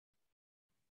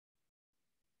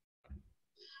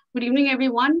Good evening,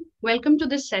 everyone. Welcome to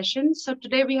this session. So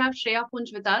today we have Shreya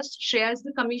Punj with us. Shreya is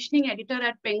the commissioning editor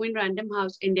at Penguin Random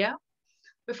House, India.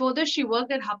 Before this, she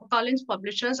worked at HarperCollins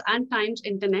Publishers and Times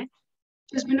Internet.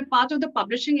 She's been a part of the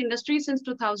publishing industry since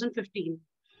 2015.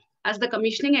 As the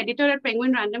commissioning editor at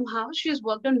Penguin Random House, she has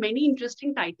worked on many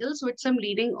interesting titles with some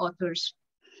leading authors.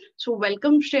 So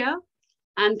welcome, Shreya,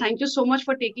 and thank you so much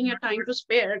for taking your time to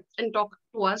spare and talk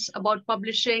to us about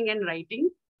publishing and writing.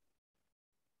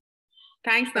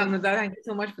 Thanks, Namrata. Thank you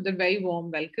so much for the very warm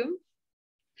welcome.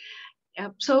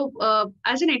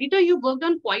 As an editor, you worked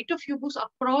on quite a few books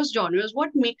across genres. What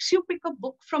makes you pick a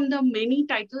book from the many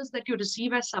titles that you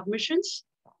receive as submissions?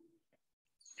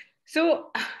 So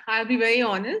I'll be very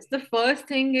honest. The first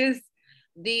thing is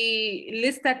the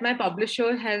list that my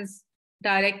publisher has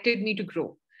directed me to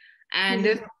grow.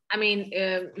 And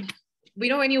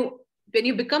when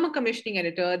you become a commissioning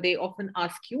editor, they often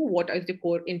ask you what is your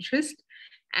core interest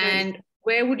and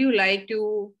where would you like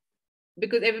to,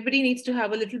 because everybody needs to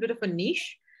have a little bit of a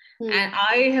niche. And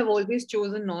I have always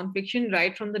chosen nonfiction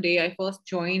right from the day I first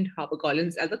joined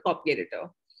HarperCollins as a copy editor,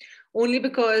 only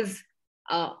because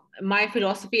my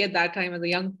philosophy at that time as a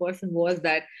young person was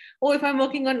that, if I'm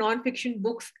working on nonfiction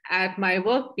books at my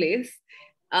workplace,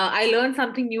 I learn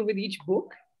something new with each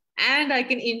book and I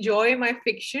can enjoy my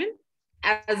fiction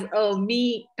as a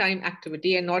me time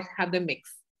activity and not have them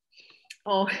mix.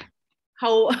 Oh,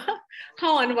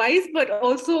 how unwise, but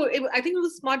also I think it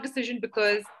was a smart decision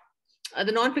because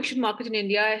the nonfiction market in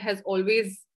India has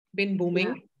always been booming.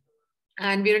 Yeah.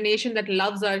 And we're a nation that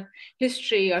loves our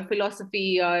history, our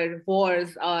philosophy, our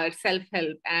wars, our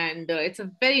self-help. And it's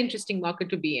a very interesting market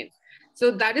to be in.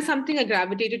 So that is something I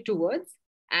gravitated towards.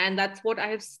 And that's what I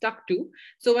have stuck to.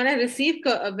 So when I receive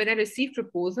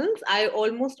proposals, I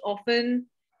almost often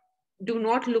do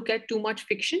not look at too much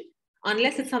fiction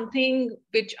unless it's something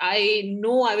which I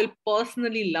know I will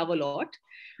personally love a lot.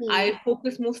 I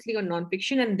focus mostly on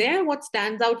nonfiction. And there what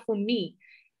stands out for me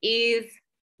is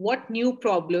what new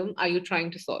problem are you trying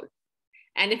to solve?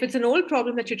 And if it's an old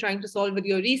problem that you're trying to solve with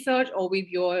your research or with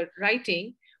your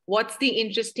writing, what's the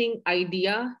interesting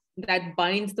idea that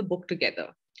binds the book together?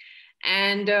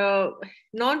 And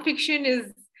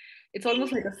nonfiction it's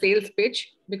almost like a sales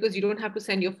pitch because you don't have to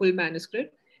send your full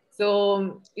manuscript.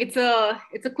 So it's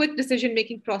a quick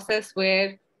decision-making process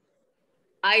where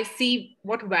I see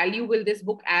what value will this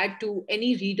book add to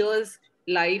any reader's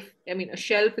life, a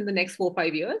shelf in the next 4 or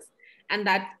 5 years. And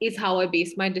that is how I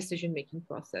base my decision-making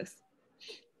process.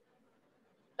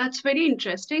 That's very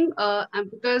interesting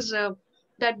because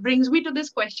that brings me to this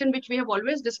question, which we have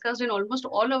always discussed in almost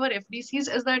all our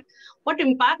FDCs, is that what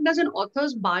impact does an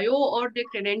author's bio or their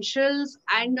credentials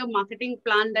and the marketing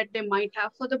plan that they might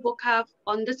have for the book have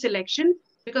on the selection?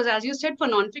 Because as you said, for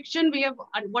nonfiction,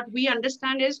 what we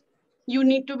understand is you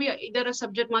need to be either a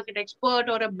subject market expert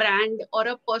or a brand or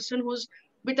a person who's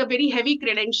with a very heavy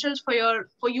credentials for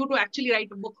you to actually write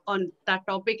a book on that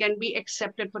topic and be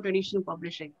accepted for traditional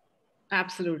publishing.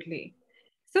 Absolutely.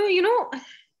 So,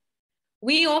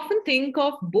 we often think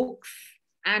of books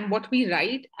and what we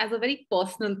write as a very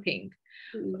personal thing.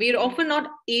 We're often not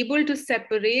able to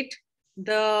separate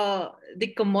the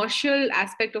commercial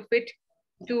aspect of it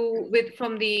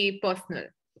from the personal.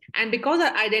 And because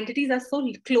our identities are so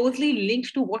closely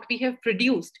linked to what we have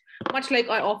produced, much like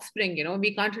our offspring,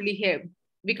 we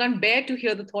can't bear to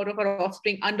hear the thought of our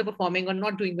offspring underperforming or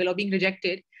not doing well or being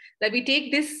rejected, that we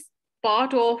take this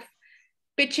part of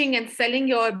pitching and selling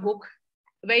your book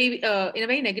in a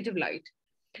very negative light.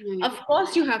 Of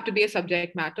course, you have to be a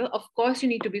subject matter. Of course, you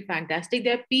need to be fantastic.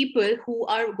 There are people who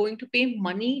are going to pay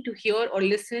money to hear or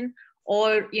listen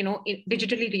or,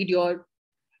 digitally read your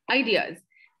ideas.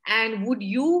 And would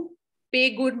you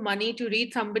pay good money to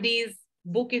read somebody's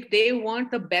book if they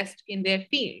want the best in their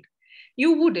field?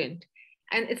 You wouldn't.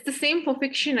 And it's the same for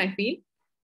fiction, I feel.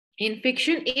 In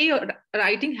fiction,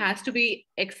 writing has to be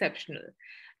exceptional.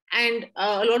 And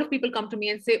a lot of people come to me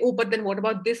and say, but then what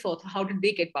about this author? How did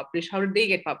they get published? How did they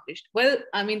get published? Well,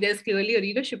 there's clearly a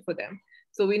readership for them.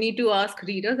 So we need to ask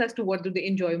readers as to what do they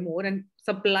enjoy more and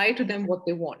supply to them what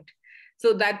they want.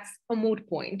 So that's a moot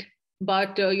point.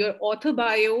 But your author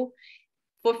bio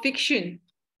for fiction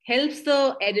helps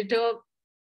the editor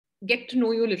get to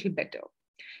know you a little better.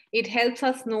 It helps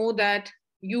us know that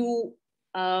you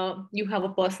have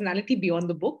a personality beyond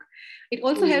the book. It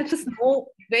also helps us know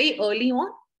very early on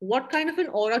what kind of an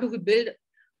aura do we build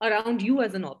around you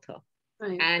as an author.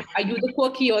 Right. And are you the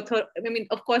quirky author?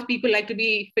 Of course, people like to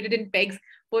be fitted in pegs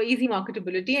for easy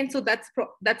marketability. And so that's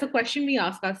a question we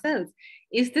ask ourselves.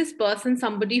 Is this person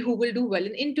somebody who will do well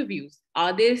in interviews?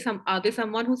 Are they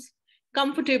someone who's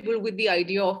comfortable with the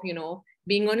idea of,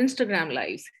 being on Instagram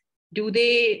lives? Do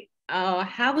they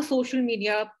have a social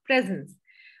media presence?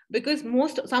 Because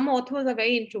some authors are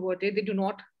very introverted. They do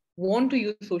not want to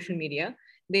use social media.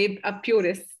 They are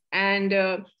purists. And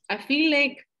I feel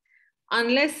like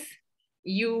unless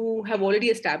you have already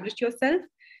established yourself,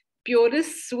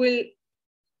 purists will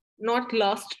not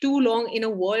last too long in a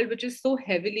world which is so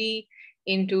heavily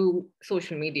into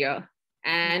social media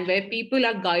and where people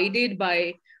are guided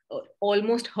by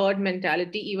almost herd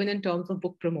mentality, even in terms of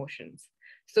book promotions.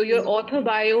 So your author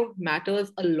bio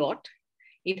matters a lot.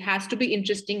 It has to be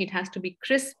interesting. It has to be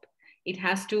crisp. It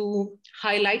has to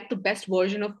highlight the best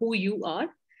version of who you are.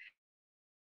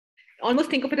 Almost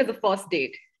think of it as a first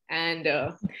date. And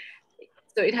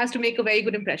so it has to make a very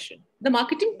good impression. The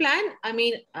marketing plan, I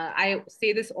mean, I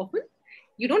say this often,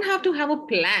 you don't have to have a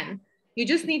plan. You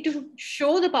just need to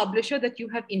show the publisher that you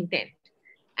have intent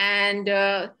and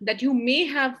that you may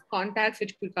have contacts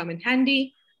which could come in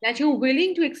handy, that you're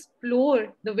willing to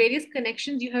explore the various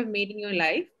connections you have made in your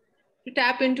life to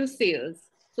tap into sales.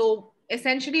 So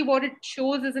essentially what it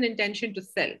shows is an intention to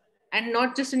sell and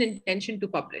not just an intention to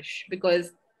publish,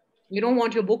 because you don't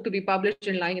want your book to be published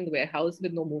and lying in the warehouse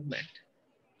with no movement.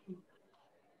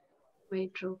 Very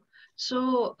true.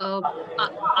 So,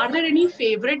 are there any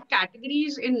favorite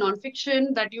categories in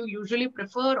nonfiction that you usually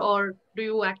prefer, or do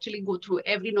you actually go through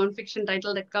every nonfiction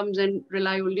title that comes and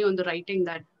rely only on the writing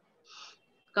that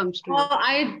comes to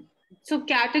you? So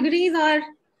categories are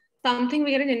something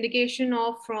we get an indication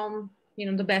of from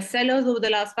the bestsellers over the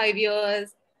last 5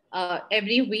 years.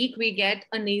 Every week we get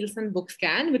a Nielsen book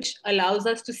scan, which allows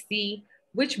us to see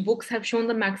which books have shown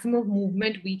the maximum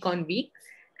movement week on week,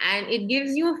 and it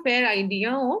gives you a fair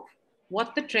idea of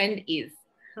what the trend is.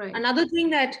 Right. Another thing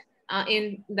that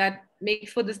that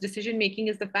makes for this decision making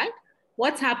is the fact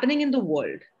what's happening in the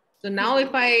world. So now if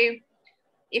I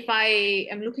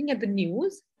am looking at the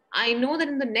news, I know that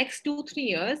in the next 2-3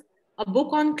 years, a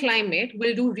book on climate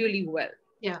will do really well.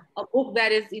 Yeah. A book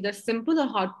that is either simple or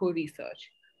hardcore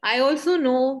research. I also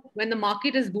know when the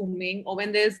market is booming or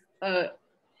when there's, right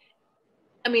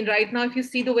now, if you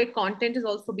see the way content is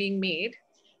also being made,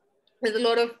 there's a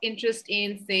lot of interest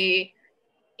in, say,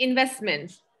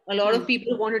 investments. A lot of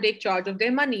people want to take charge of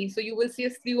their money. So you will see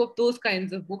a slew of those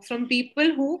kinds of books from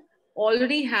people who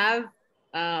already have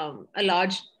a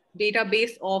large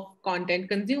database of content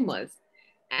consumers.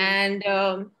 And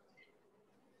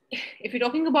if you're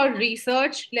talking about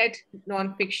research-led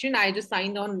nonfiction, I just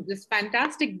signed on this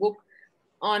fantastic book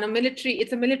on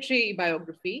it's a military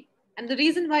biography. And the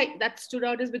reason why that stood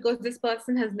out is because this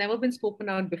person has never been spoken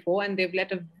out before and they've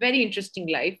led a very interesting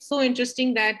life. So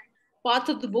interesting that parts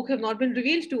of the book have not been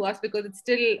revealed to us because it's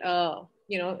still,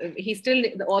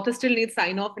 the author still needs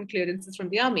sign off and clearances from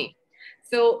the army.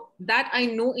 So that I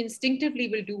know instinctively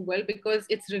will do well because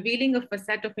it's revealing a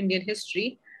facet of Indian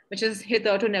history, which has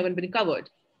hitherto never been covered.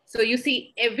 So you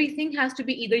see, everything has to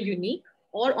be either unique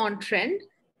or on trend,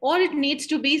 or it needs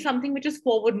to be something which is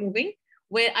forward moving,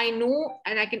 where I know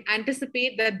and I can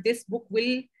anticipate that this book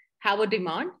will have a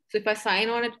demand. So if I sign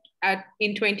on it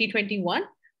in 2021,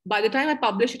 by the time I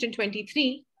publish it in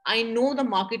 23, I know the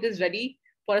market is ready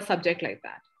for a subject like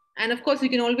that. And of course, you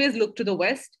can always look to the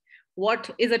West. What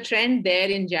is a trend there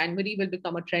in January will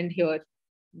become a trend here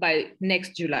by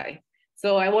next July.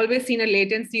 So I've always seen a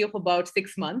latency of about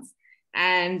 6 months.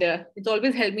 And it's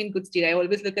always held me in good stead. I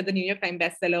always look at the New York Times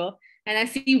bestseller and I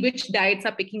see which diets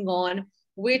are picking on,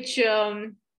 which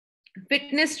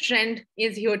fitness trend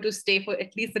is here to stay for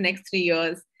at least the next 3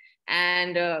 years.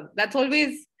 And that's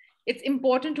always, it's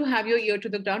important to have your ear to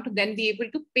the ground to then be able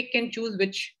to pick and choose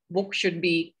which book should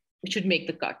make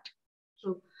the cut.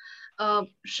 So,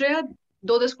 Shreya,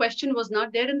 though this question was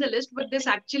not there in the list, but this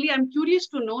actually, I'm curious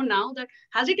to know now that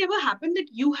has it ever happened that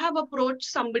you have approached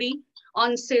somebody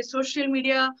on, say, social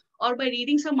media or by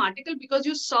reading some article because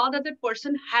you saw that that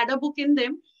person had a book in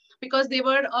them, because they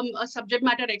were a subject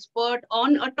matter expert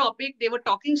on a topic, they were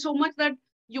talking so much that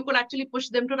you could actually push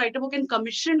them to write a book and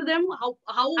commissioned them?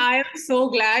 How I am so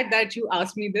glad that you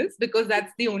asked me this because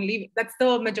that's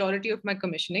the majority of my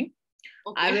commissioning.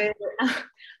 Okay.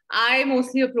 I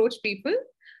mostly approach people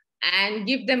and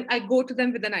I go to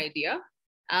them with an idea.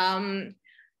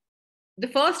 The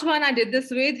first one I did this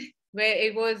with, where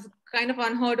it was kind of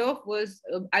unheard of, was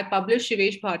I published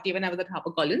Shivesh Bharti when I was at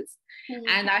HarperCollins.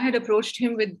 And I had approached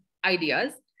him with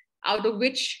ideas, out of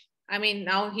which,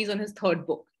 now he's on his third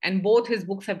book and both his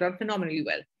books have done phenomenally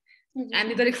well. And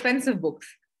these are expensive books.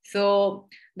 So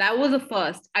that was the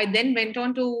first. I then went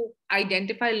on to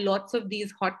identify lots of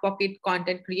these hot pocket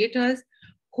content creators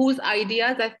whose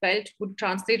ideas I felt would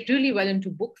translate really well into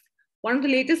books. One of the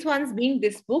latest ones being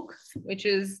this book, which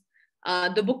is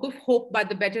The Book of Hope by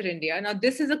the Better India. Now,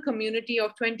 this is a community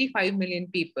of 25 million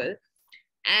people.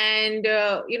 And,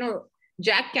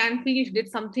 Jack Canfield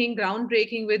did something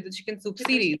groundbreaking with the Chicken Soup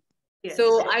series. Yes.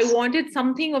 So I wanted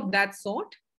something of that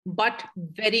sort, but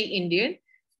very Indian.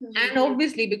 And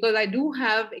obviously, because I do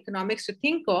have economics to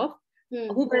think of,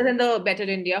 who better than the Better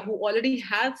India, who already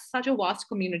have such a vast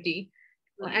community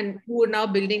and who are now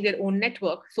building their own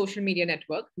network, social media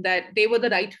network, that they were the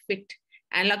right fit.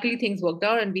 And luckily things worked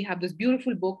out, and we have this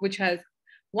beautiful book which has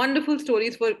wonderful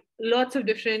stories for lots of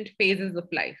different phases of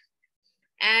life.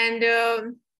 And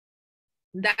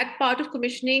that part of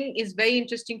commissioning is very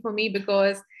interesting for me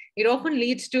because it often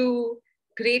leads to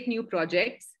great new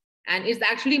projects. And it's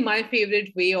actually my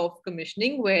favorite way of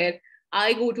commissioning, where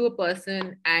I go to a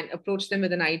person and approach them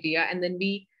with an idea, and then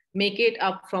we make it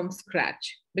up from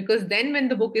scratch. Because then when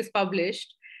the book is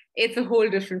published, it's a whole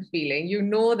different feeling. You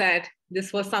know that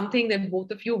this was something that both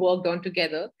of you worked on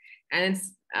together, and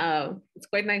it's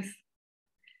quite nice.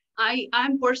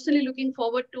 I'm personally looking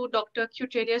forward to Dr.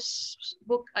 Cuteria's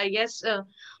book, I guess,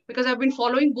 because I've been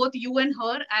following both you and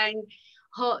her, and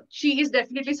she is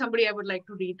definitely somebody I would like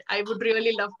to read. I would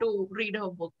really love to read her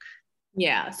book.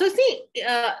 Yeah. So see,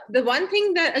 the one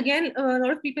thing that, again, a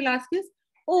lot of people ask is,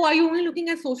 oh, are you only looking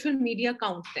at social media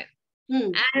accounts then?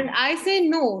 And I say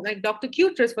no. Like Dr.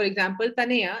 Cutres, for example,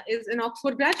 Tanea is an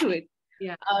Oxford graduate.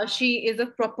 Yeah. She is a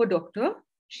proper doctor.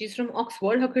 She's from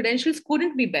Oxford. Her credentials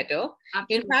couldn't be better.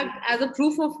 Absolutely. In fact, as a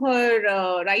proof of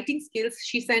her writing skills,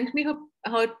 she sent me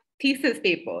her thesis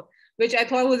paper, which I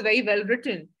thought was very well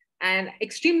written and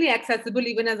extremely accessible,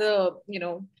 even as a,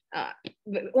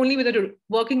 only with a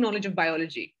working knowledge of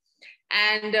biology.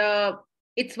 And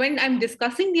it's when I'm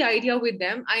discussing the idea with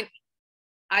them,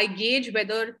 I gauge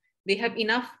whether they have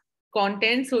enough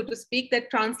content, so to speak, that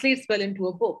translates well into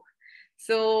a book.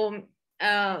 So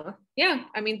yeah,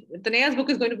 I mean, Tanea's book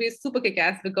is going to be super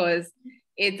kick-ass because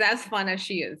it's as fun as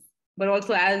she is, but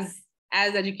also as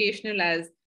educational as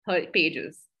her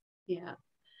pages. Yeah.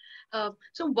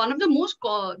 So one of the most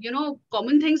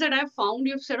common things that I've found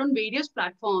you've said on various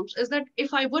platforms is that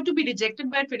if I were to be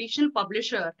rejected by a traditional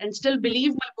publisher and still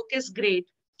believe my book is great,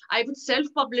 I would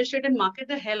self-publish it and market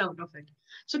the hell out of it.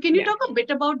 So can you talk a bit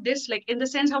about this, like in the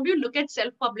sense, how do you look at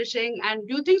self-publishing, and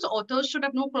do you think authors should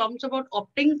have no problems about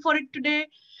opting for it today?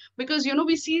 Because,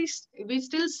 we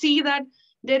still see that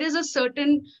there is a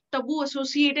certain taboo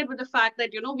associated with the fact that,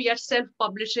 we are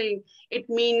self-publishing. It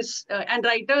means, and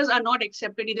writers are not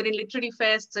accepted either in literary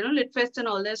fests, lit fests and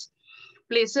all this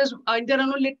places. There are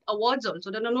no lit awards also.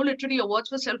 There are no literary awards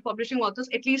for self-publishing authors,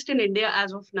 at least in India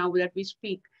as of now that we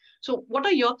speak. So what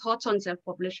are your thoughts on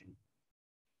self-publishing?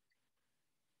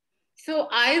 So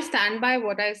I stand by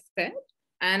what I said,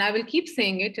 and I will keep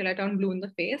saying it till I turn blue in the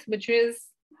face, which is,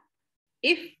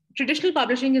 if traditional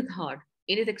publishing is hard,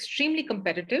 it is extremely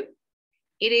competitive.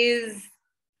 It's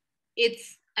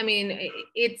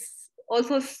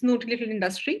also a snooty little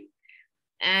industry.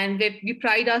 And we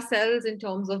pride ourselves in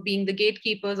terms of being the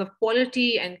gatekeepers of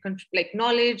quality and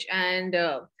knowledge, and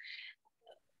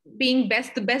being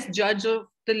the best judge of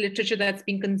the literature that's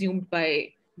being consumed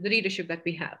by the readership that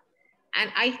we have. And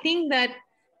I think that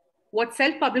what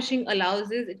self-publishing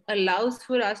allows is, it allows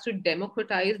for us to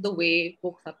democratize the way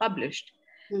books are published.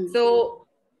 So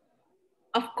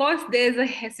of course, there's a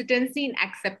hesitancy in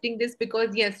accepting this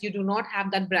because, yes, you do not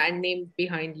have that brand name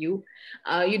behind you.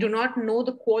 You do not know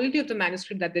the quality of the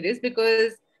manuscript that there is,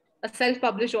 because a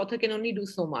self-published author can only do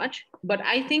so much. But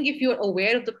I think if you're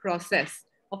aware of the process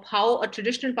of how a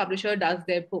traditional publisher does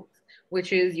their books,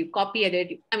 which is you copy,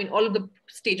 edit, all of the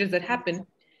stages that happen,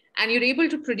 and you're able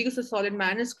to produce a solid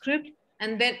manuscript.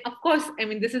 And then, of course,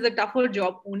 this is a tougher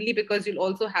job only because you'll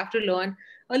also have to learn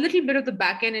a little bit of the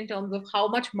back end in terms of how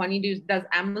much money does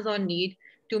Amazon need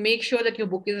to make sure that your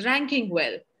book is ranking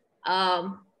well.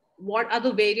 What are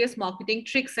the various marketing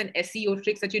tricks and SEO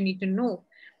tricks that you need to know?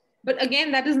 But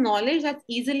again, that is knowledge that's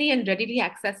easily and readily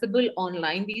accessible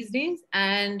online these days.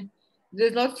 And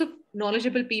there's lots of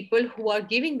knowledgeable people who are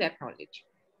giving that knowledge.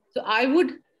 So I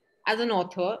would, as an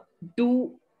author,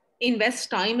 invest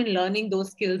time in learning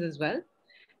those skills as well.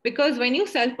 Because when you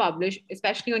self-publish,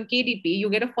 especially on KDP,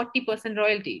 you get a 40%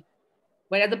 royalty,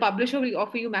 whereas the publisher will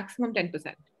offer you maximum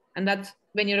 10%. And that's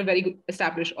when you're a very good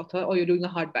established author or you're doing a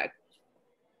hardback.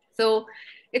 So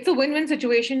it's a win-win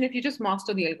situation if you just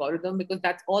master the algorithm, because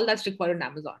that's all that's required on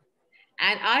Amazon.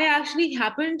 And I actually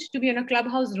happened to be in a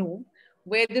Clubhouse room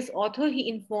where this author, he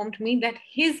informed me that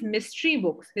his mystery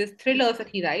books, his thrillers that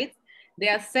he writes, they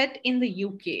are set in the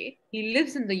UK. He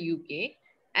lives in the UK.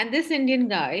 And this Indian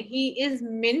guy, he is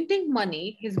minting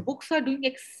money. His books are doing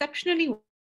exceptionally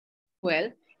well.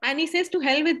 And he says, to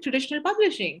hell with traditional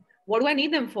publishing. what do I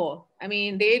need them for? I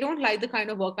mean, they don't like the kind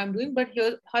of work I'm doing, but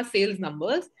here's her sales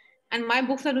numbers, and my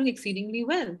books are doing exceedingly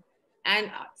well.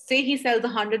 And say he sells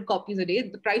 100 copies a day,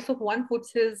 the price of one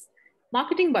puts his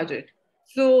marketing budget.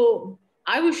 So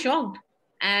I was shocked,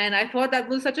 and I thought that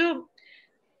was such a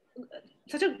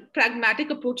pragmatic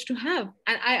approach to have.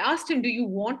 And I asked him, do you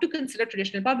want to consider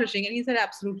traditional publishing? And he said,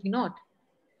 absolutely not.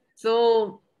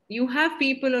 So you have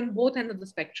people on both ends of the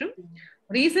spectrum.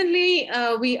 Recently,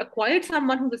 we acquired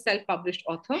someone who's a self-published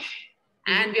author,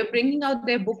 and we're bringing out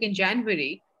their book in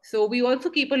January. So we also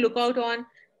keep a lookout on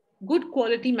good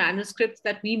quality manuscripts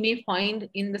that we may find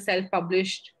in the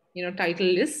self-published, title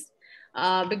list,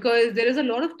 because there is a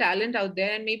lot of talent out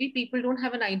there, and maybe people don't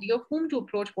have an idea of whom to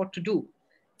approach, what to do.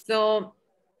 So,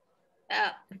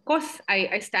 of course,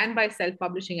 I stand by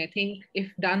self-publishing. I think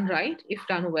if done right, if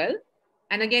done well,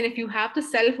 and again, if you have the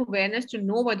self-awareness to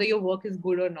know whether your work is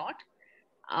good or not,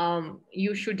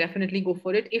 you should definitely go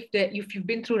for it if you've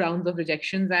been through rounds of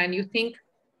rejections and you think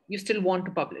you still want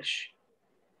to publish.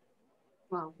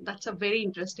 Wow, that's a very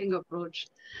interesting approach.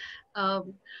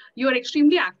 You are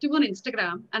extremely active on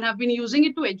Instagram and have been using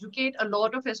it to educate a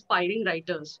lot of aspiring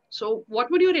writers. So what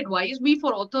would your advice be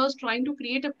for authors trying to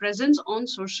create a presence on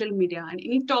social media, and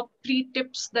any top 3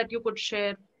 tips that you could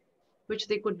share which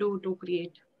they could do to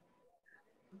create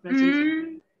a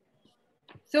presence?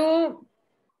 So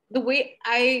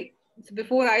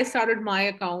before I started my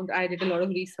account, I did a lot of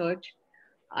research.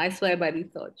 I swear by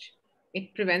research.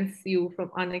 It prevents you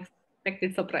from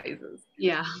unexpected surprises.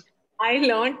 Yeah. I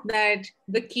learned that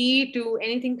the key to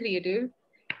anything creative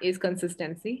is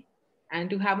consistency, and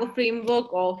to have a framework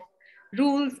of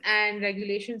rules and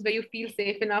regulations where you feel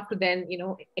safe enough to then,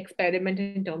 experiment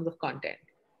in terms of content.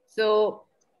 So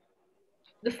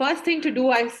the first thing to do,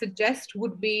 I suggest,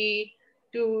 would be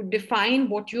to define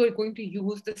what you are going to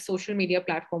use the social media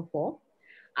platform for.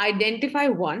 Identify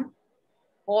one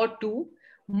or two.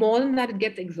 More than that, it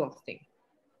gets exhausting.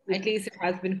 At least it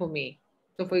has been for me.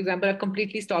 So, for example, I've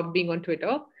completely stopped being on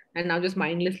Twitter and now just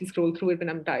mindlessly scroll through it when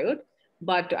I'm tired.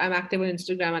 But I'm active on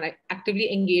Instagram and I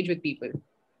actively engage with people.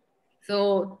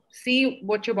 So see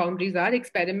what your boundaries are,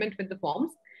 experiment with the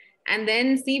forms, and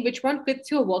then see which one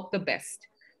fits your work the best.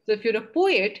 So if you're a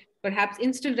poet, perhaps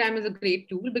Instagram is a great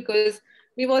tool, because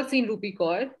we've all seen Rupi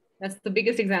Kaur. That's the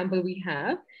biggest example we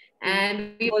have.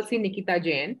 And we've all seen Nikita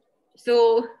Jain.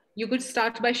 So you could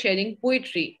start by sharing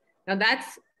poetry. Now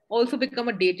that's also become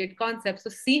a dated concept. So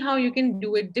see how you can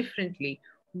do it differently.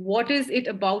 What is it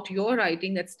about your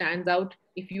writing that stands out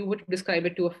if you would describe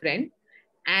it to a friend?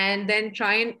 And then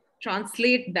try and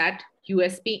translate that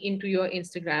USP into your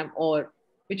Instagram or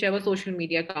whichever social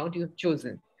media account you've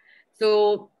chosen.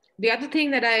 So the other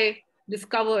thing that I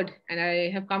discovered and I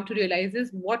have come to realize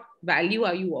is, what value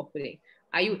are you offering?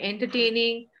 Are you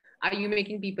entertaining? Are you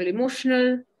making people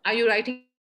emotional? Are you writing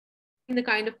the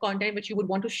kind of content which you would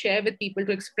want to share with people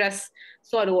to express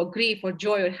sorrow or grief or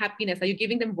joy or happiness? Are you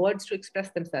giving them words to express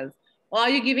themselves? Or are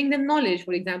you giving them knowledge,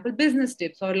 for example, business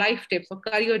tips or life tips or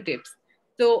career tips?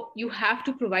 So you have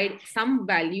to provide some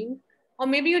value, or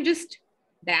maybe you're just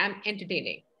damn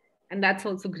entertaining. And that's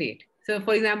also great. So,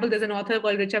 for example, there's an author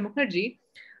called Richa Mukherjee,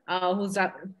 who's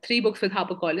done 3 books with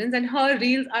HarperCollins, and her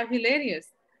reels are hilarious.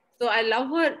 So I love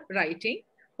her writing,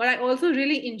 but I also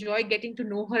really enjoy getting to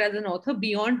know her as an author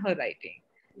beyond her writing.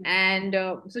 And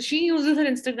so she uses her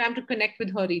Instagram to connect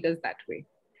with her readers that way.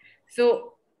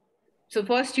 So, so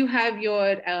first you have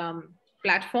your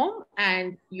platform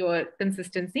and your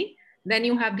consistency. Then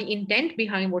you have the intent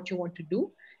behind what you want to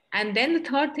do. And then the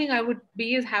third thing I would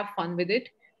be is have fun with it.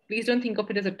 Please don't think of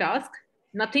it as a task.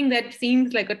 Nothing that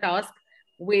seems like a task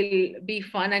will be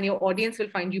fun, and your audience will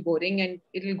find you boring and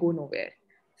it'll go nowhere.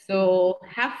 So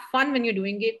have fun when you're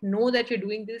doing it. Know that you're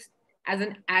doing this as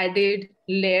an added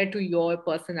layer to your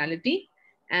personality,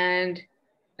 and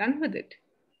done with it.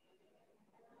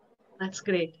 That's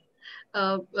great.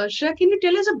 Shreya, can you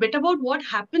tell us a bit about what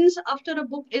happens after a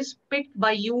book is picked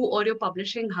by you or your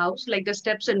publishing house, like the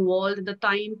steps involved, the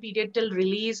time period till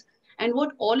release, and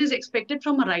what all is expected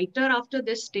from a writer after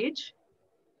this stage?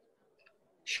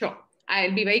 Sure,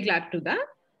 I'll be very glad to do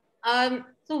that.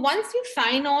 So once you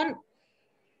sign on,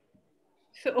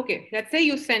 so okay, let's say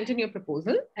you sent in your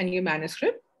proposal and your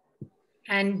manuscript,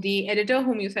 and the editor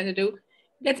whom you sent it to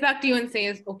gets back to you and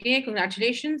says, okay,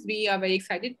 congratulations, we are very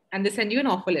excited, and they send you an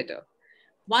offer letter.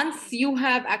 Once you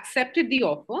have accepted the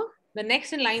offer, the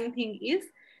next in line thing is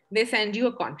they send you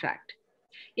a contract.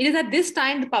 It is at this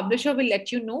time the publisher will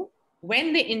let you know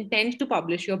when they intend to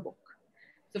publish your book.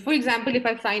 So for example, if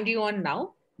I've signed you on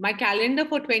now, my calendar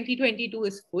for 2022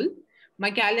 is full.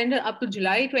 My calendar up to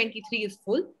July 23 is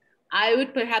full. I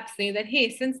would perhaps say that, hey,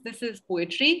 since this is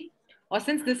poetry, or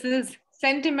since this is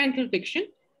sentimental fiction,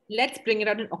 let's bring it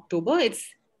out in October. It's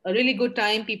a really good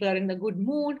time. People are in a good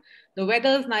mood. The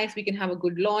weather is nice. We can have a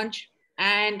good launch.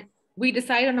 And we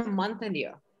decide on a month and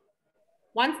year.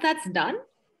 Once that's done,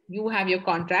 you have your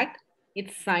contract.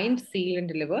 It's signed, sealed, and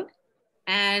delivered.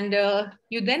 And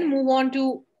you then move on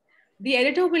to the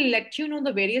editor will let you know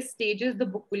the various stages the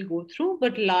book will go through,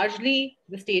 but largely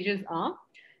the stages are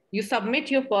you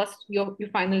submit your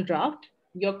final draft.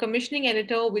 Your commissioning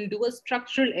editor will do a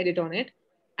structural edit on it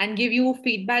and give you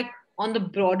feedback on the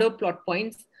broader plot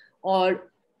points,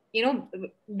 or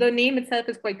the name itself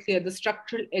is quite clear. The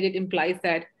structural edit implies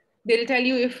that they'll tell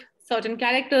you if certain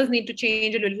characters need to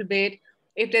change a little bit,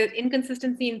 if there's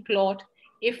inconsistency in plot,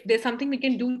 if there's something we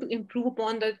can do to improve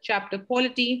upon the chapter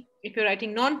quality. If you're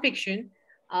writing nonfiction,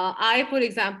 I, for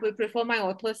example, prefer my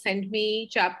authors send me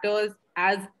chapters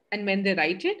as and when they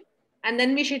write it, and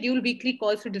then we schedule weekly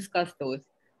calls to discuss those.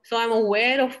 So I'm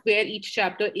aware of where each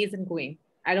chapter is and going.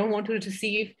 I don't want to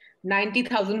receive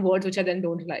 90,000 words, which I then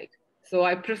don't like. So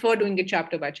I prefer doing it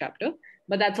chapter by chapter,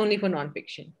 but that's only for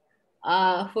nonfiction.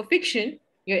 For fiction,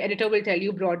 your editor will tell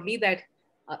you broadly that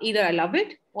either I love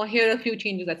it or here are a few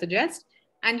changes I suggest,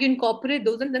 and you incorporate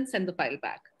those and then send the file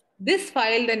back. This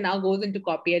file then now goes into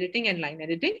copy editing and line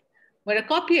editing, where a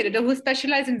copy editor who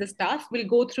specializes in this task will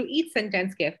go through each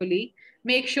sentence carefully,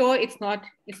 make sure it's not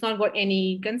got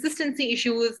any consistency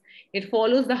issues, it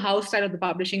follows the house style of the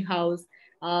publishing house,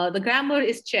 the grammar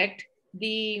is checked,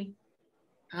 the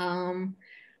in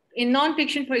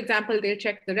nonfiction, for example, they'll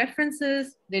check the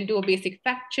references, they'll do a basic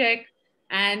fact check,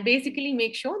 and basically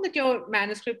make sure that your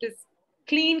manuscript is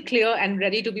clean, clear, and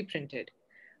ready to be printed.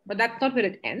 But that's not where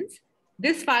it ends.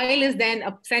 This file is then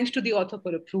sent to the author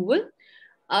for approval.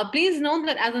 Please note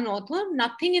that as an author,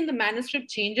 nothing in the manuscript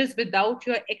changes without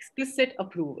your explicit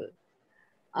approval.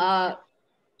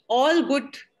 All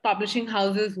good publishing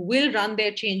houses will run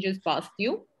their changes past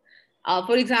you.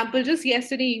 For example, just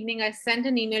yesterday evening, I sent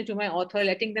an email to my author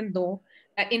letting them know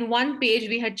that in one page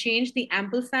we had changed the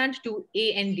ampersand to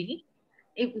A and D.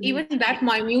 Even that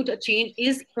minute a change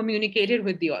is communicated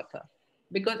with the author,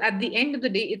 because at the end of the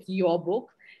day, it's your book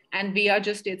and we are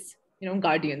just its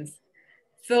guardians.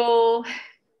 So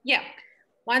yeah,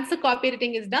 once the copy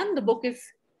editing is done, the book is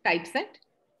typeset.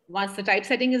 Once the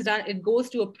typesetting is done, it goes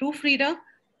to a proofreader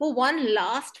for one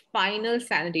last final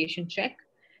sanitation check.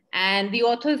 And the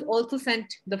author is also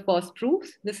sent the first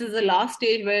proofs. This is the last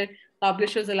stage where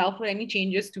publishers allow for any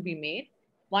changes to be made.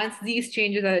 Once these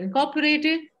changes are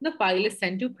incorporated, the file is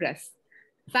sent to press.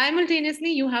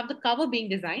 Simultaneously, you have the cover being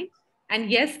designed. And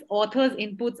yes, authors'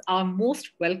 inputs are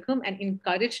most welcome and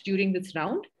encouraged during this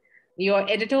round. Your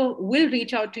editor will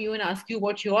reach out to you and ask you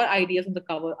what your ideas on the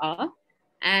cover are.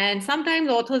 And sometimes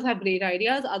authors have great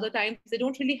ideas. Other times they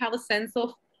don't really have a sense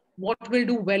of what will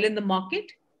do well in the market.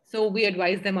 So we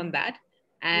advise them on that.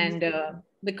 And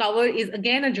the cover is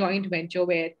again a joint venture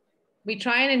where we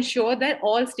try and ensure that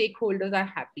all stakeholders are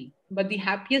happy. But the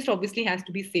happiest obviously has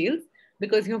to be sales,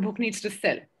 because your book needs to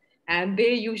sell. And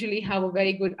they usually have a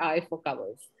very good eye for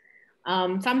covers.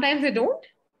 Sometimes they don't,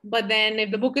 but then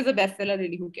if the book is a bestseller,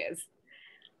 really, who cares?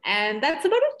 And that's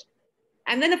about it.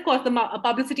 And then, of course, the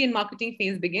publicity and marketing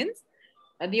phase begins.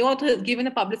 The author is given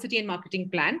a publicity and marketing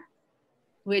plan,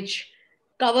 which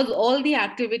covers all the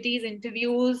activities,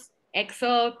 interviews,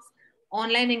 excerpts,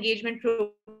 online engagement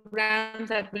programs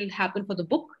that will happen for the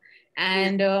book.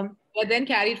 And are then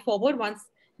carried forward once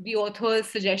the author's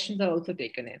suggestions are also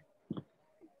taken in.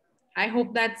 I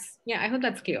hope that's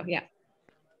clear. Yeah.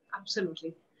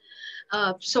 Absolutely.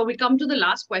 So we come to the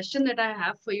last question that I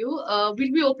have for you. We'll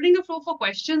be opening the floor for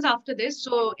questions after this.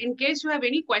 So in case you have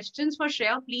any questions for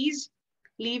Shreya, please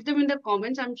leave them in the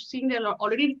comments. I'm seeing there are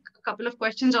already a couple of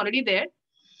questions already there.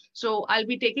 So I'll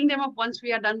be taking them up once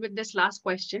we are done with this last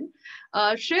question.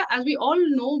 Shreya, as we all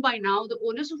know by now, the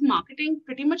onus of marketing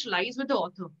pretty much lies with the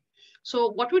author.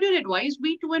 So what would your advice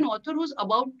be to an author who's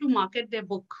about to market their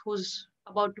book, who's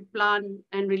about to plan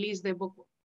and release their book?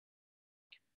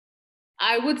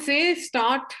 I would say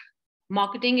start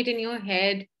marketing it in your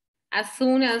head as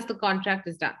soon as the contract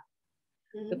is done.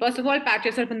 So first of all, pat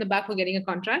yourself in the back for getting a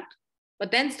contract,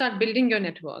 but then start building your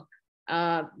network.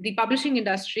 The publishing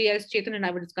industry, as Chetan and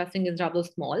I were discussing, is rather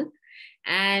small.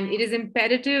 And it is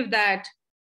imperative that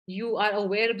you are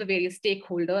aware of the various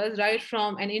stakeholders, right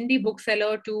from an indie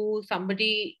bookseller to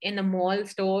somebody in a mall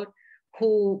store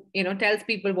who tells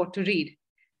people what to read.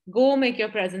 Go make your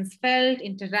presence felt,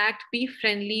 interact, be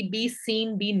friendly, be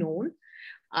seen, be known.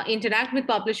 Interact with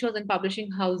publishers and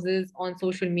publishing houses on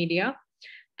social media.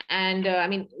 And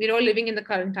we're all living in the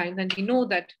current times, and we know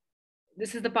that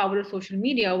this is the power of social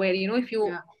media, where if you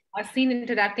are seen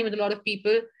interacting with a lot of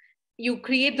people, you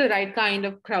create the right kind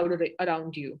of crowd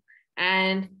around you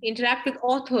and interact with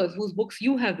authors whose books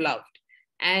you have loved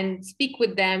and speak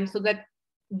with them, so that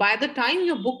by the time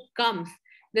your book comes,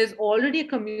 there's already a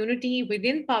community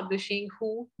within publishing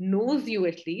who knows you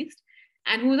at least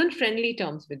and who's on friendly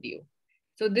terms with you.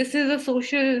 So this is a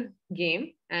social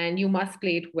game and you must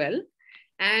play it well.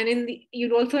 And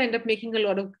you'd also end up making a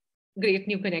lot of great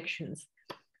new connections.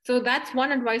 So that's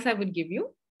one advice I would give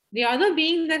you. The other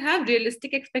being that have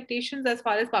realistic expectations as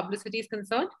far as publicity is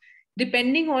concerned,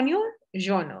 depending on your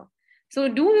genre. So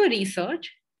do your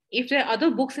research. If there are other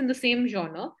books in the same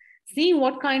genre, see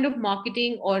what kind of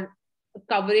marketing or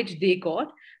coverage they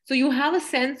got. So you have a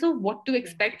sense of what to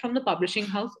expect from the publishing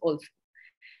house also.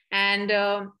 And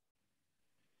I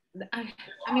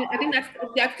think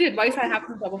that's the advice I have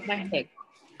from the top of my head.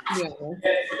 Yeah.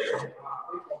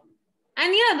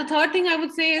 And yeah, the third thing I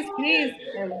would say is please,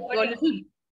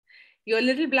 your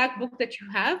little black book that you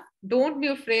have, don't be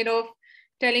afraid of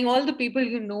telling all the people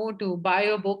you know to buy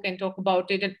your book and talk about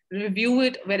it and review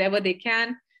it wherever they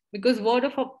can, because word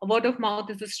of mouth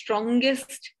is the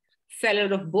strongest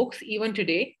seller of books even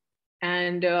today,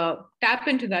 and tap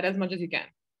into that as much as you can.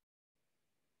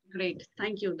 Great.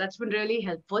 Thank you. That's been really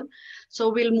helpful. So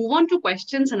we'll move on to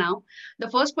questions now. The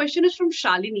first question is from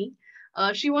Shalini.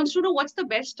 She wants to know what's the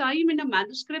best time in a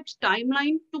manuscript's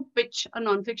timeline to pitch a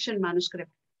nonfiction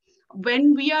manuscript,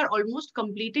 when we are almost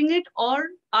completing it or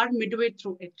are midway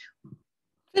through it.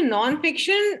 The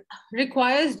nonfiction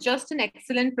requires just an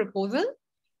excellent proposal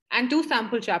and 2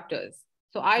 sample chapters.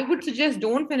 So I would suggest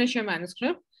don't finish your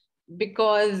manuscript,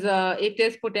 because if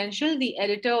there's potential, the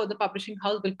editor or the publishing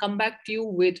house will come back to you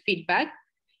with feedback,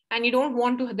 and you don't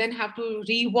want to then have to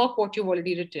rework what you've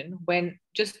already written when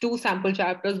just 2 sample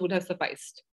chapters would have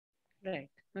sufficed. Right.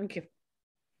 Thank you.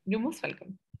 You're most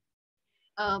welcome.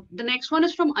 The next one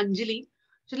is from Anjali.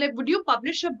 She's like, would you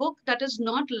publish a book that is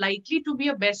not likely to be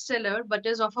a bestseller, but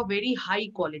is of a very high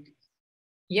quality?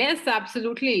 Yes,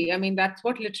 absolutely. I mean, that's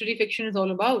what literary fiction is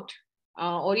all about,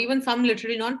 or even some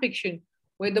literary nonfiction,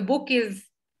 where the book is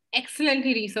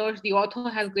excellently researched, the author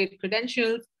has great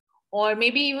credentials, or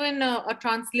maybe even a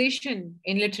translation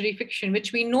in literary fiction,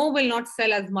 which we know will not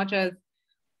sell as much as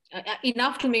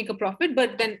enough to make a profit.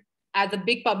 But then as a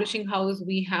big publishing house,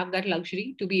 we have that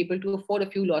luxury to be able to afford a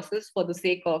few losses for the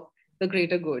sake of the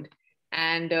greater good.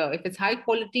 And if it's high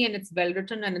quality and it's well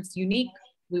written and it's unique,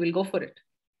 we will go for it.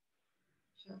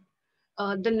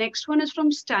 The next one is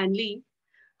from Stanley.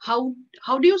 How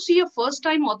do you see a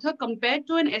first-time author compared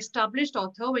to an established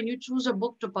author when you choose a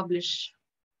book to publish?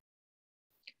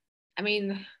 I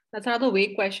mean, that's another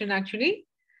vague question, actually.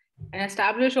 An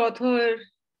established author,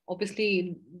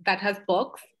 obviously, that has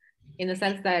perks in the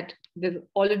sense that there's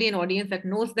already an audience that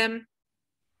knows them,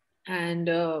 and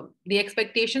the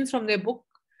expectations from their book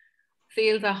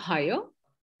sales are higher.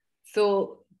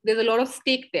 So there's a lot of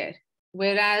stake there.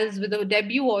 Whereas with a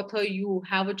debut author, you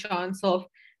have a chance of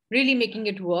really making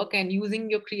it work and using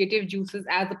your creative juices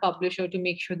as a publisher to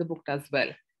make sure the book does well.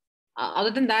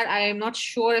 Other than that, I am not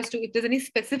sure as to if there's any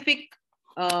specific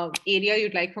area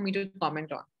you'd like for me to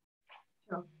comment on.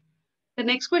 Sure. The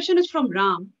next question is from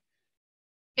Ram.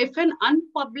 If an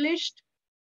unpublished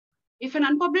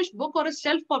book or a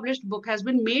self-published book has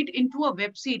been made into a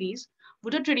web series,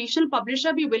 would a traditional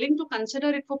publisher be willing to consider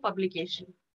it for publication?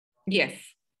 Yes.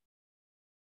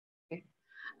 Okay.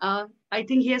 I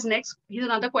think here's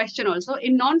another question also.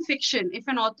 In non-fiction, if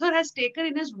an author has taken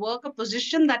in his work a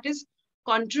position that is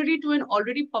contrary to an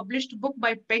already published book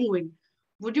by Penguin,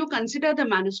 would you consider the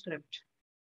manuscript?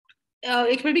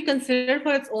 It will be considered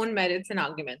for its own merits and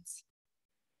arguments.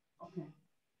 Okay.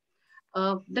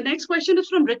 The next question is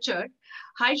from Richard.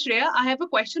 Hi, Shreya. I have a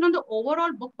question on the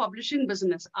overall book publishing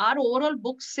business. Are overall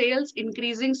book sales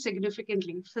increasing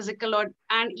significantly, physical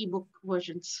and ebook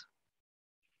versions?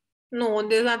 No,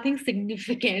 there's nothing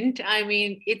significant. I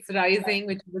mean, it's rising,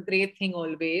 which is a great thing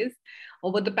always.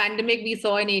 Over the pandemic, we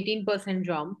saw an 18%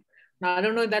 jump. Now, I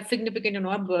don't know if that's significant or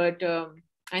not, but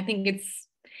I think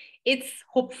it's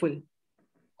hopeful,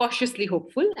 cautiously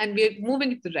hopeful, and we're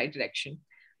moving in the right direction.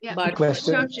 Yeah. But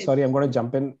question, sorry, I'm going to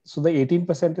jump in. So the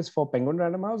 18% is for Penguin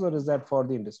Random House, or is that for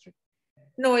the industry?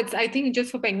 No, it's, I think,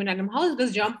 just for Penguin Random House.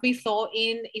 This jump we saw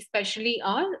in especially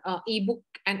our ebook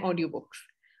and audiobooks,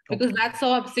 because that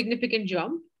saw a significant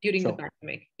jump during the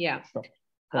pandemic. Yeah.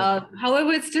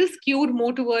 However, it's still skewed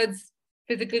more towards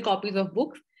physical copies of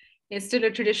books. It's still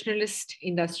a traditionalist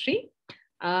industry.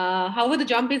 However, the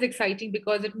jump is exciting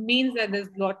because it means that there's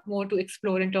a lot more to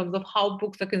explore in terms of how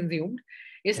books are consumed,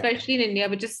 especially in India,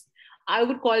 which is, I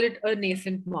would call it a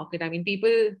nascent market. I mean,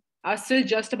 people are still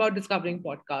just about discovering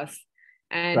podcasts.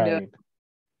 And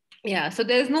so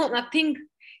there's nothing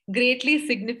greatly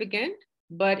significant,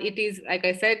 but it is, like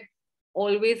I said,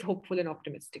 always hopeful and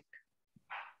optimistic.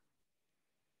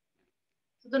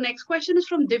 So the next question is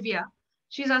from Divya.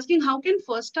 She's asking, how can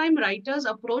first-time writers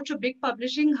approach a big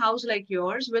publishing house like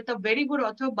yours with a very good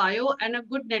author bio and a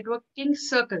good networking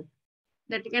circle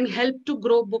that can help to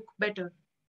grow book better?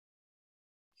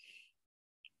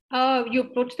 You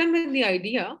approach them with the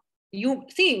idea. You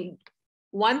see,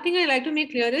 one thing I like to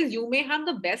make clear is you may have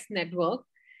the best network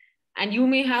and you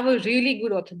may have a really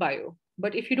good author bio,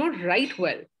 but if you don't write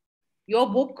well, your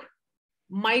book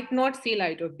might not see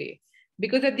light of day,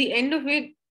 because at the end of it,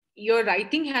 your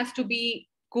writing has to be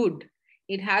good.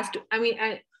 It has to, I mean,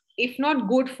 if not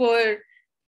good for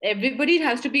everybody, it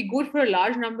has to be good for a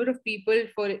large number of people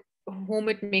for whom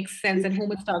it makes sense and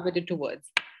whom it's targeted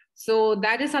towards. So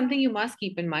that is something you must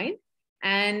keep in mind.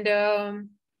 And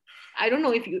I don't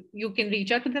know if you can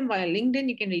reach out to them via LinkedIn,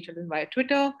 you can reach out to them via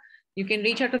Twitter, you can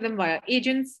reach out to them via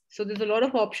agents. So there's a lot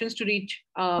of options to reach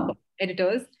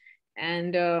editors.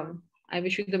 And I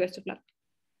wish you the best of luck.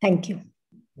 Thank you.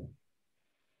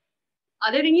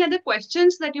 Are there any other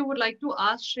questions that you would like to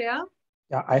ask, Shreya?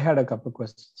 Yeah, I had a couple of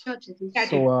questions. Sure,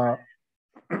 so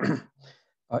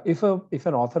if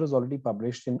an author is already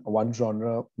published in one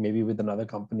genre, maybe with another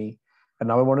company, and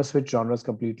now I want to switch genres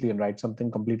completely and write something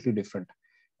completely different,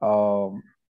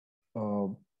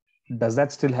 does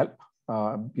that still help?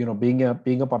 Being a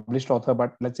published author,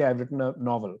 but let's say I've written a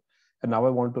novel and now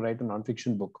I want to write a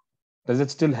nonfiction book. Does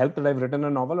it still help that I've written a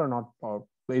novel or not? Or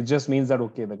it just means that,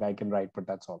 okay, the guy can write, but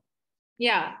that's all?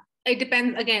 Yeah, it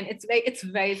depends. Again, it's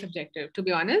very subjective, to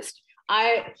be honest.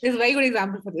 There's a very good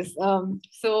example for this.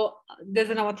 So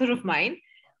there's an author of mine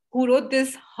who wrote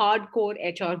this hardcore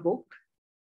HR book,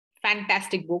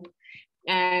 fantastic book.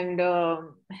 And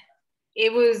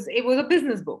it was a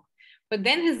business book. But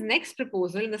then his next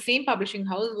proposal in the same publishing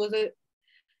house was an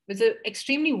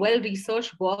extremely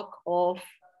well-researched work of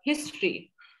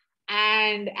history.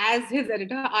 And as his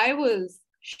editor, I was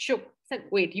shook. I said,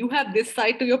 wait, you have this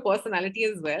side to your personality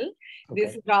as well. Okay.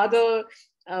 This is rather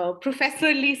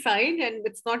professorly side, and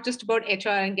it's not just about HR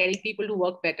and getting people to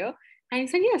work better. And he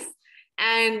said, yes.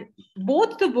 And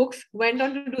both the books went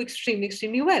on to do extremely,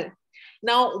 extremely well.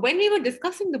 Now, when we were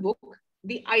discussing the book,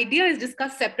 the idea is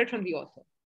discussed separate from the author.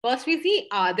 First, we see,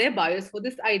 are there buyers for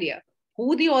this idea?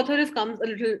 Who the author is comes a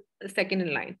little second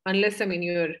in line, unless, I mean,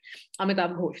 you're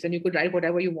Amitabh Ghosh, then you could write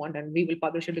whatever you want and we will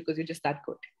publish it because you're just that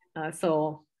good.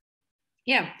 So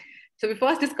we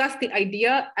first discussed the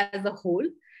idea as a whole.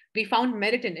 We found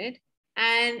merit in it.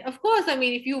 And of course, I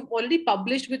mean, if you've already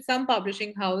published with some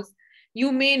publishing house,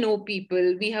 you may know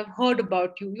people, we have heard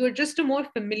about you, you're just a more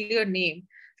familiar name.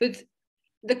 So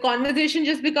the conversation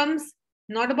just becomes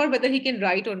not about whether he can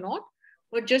write or not,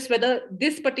 but just whether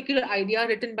this particular idea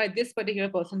written by this particular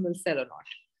person will sell or not.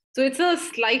 So it's a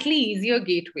slightly easier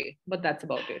gateway, but that's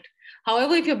about it.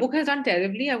 However, if your book has done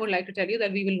terribly, I would like to tell you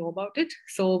that we will know about it.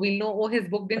 So we'll know, oh, his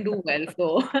book didn't do well.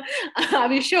 So are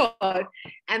we sure?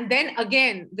 And then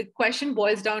again, the question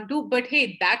boils down to, but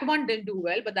hey, that one didn't do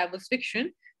well, but that was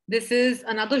fiction. This is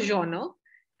another genre,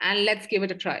 and let's give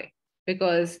it a try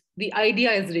because the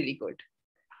idea is really good.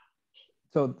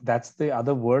 So that's the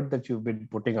other word that you've been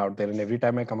putting out there. And every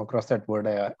time I come across that word,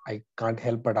 I can't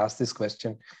help but ask this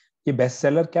question. ये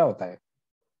bestseller क्या होता है?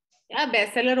 Yeah,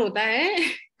 bestseller होता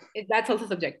है. That's also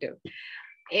subjective.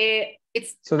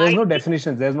 So there's no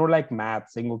definitions. There's no like math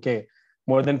saying, okay,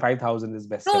 more than 5,000 is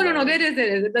bestseller. No, there is.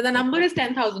 The number is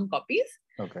 10,000 copies.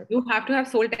 Okay. You have to have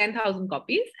sold 10,000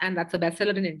 copies, and that's a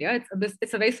bestseller in India.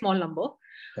 It's a very small number.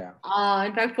 Yeah.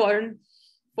 In fact,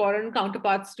 foreign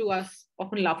counterparts to us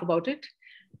often laugh about it,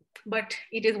 but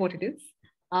it is what it is.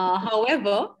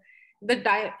 However, this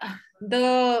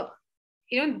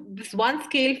one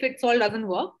scale fits all doesn't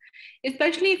work,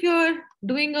 especially if you're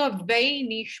doing a very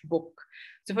niche book.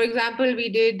 So, for example, we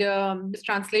did this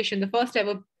translation, the first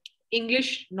ever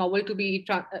English novel to be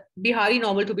Bihari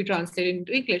novel to be translated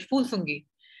into English, Fulsungi.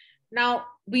 Now,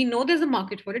 we know there's a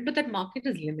market for it, but that market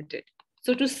is limited.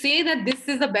 So to say that this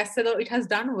is a bestseller, it has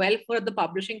done well for the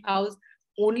publishing house,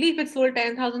 only if it sold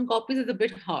 10,000 copies is a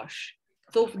bit harsh.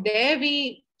 So there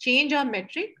we change our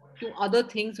metric to other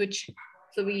things,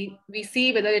 so we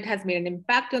see whether it has made an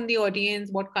impact on the audience,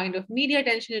 what kind of media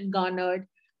attention it garnered.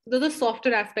 Those are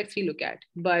softer aspects we look at,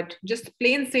 but just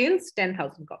plain sales,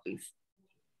 10,000 copies.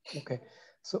 Okay.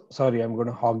 So sorry, I'm going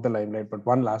to hog the limelight, but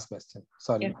one last question.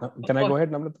 Sorry. Yeah, can I go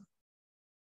ahead, Namrata?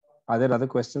 Are there other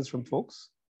questions from folks?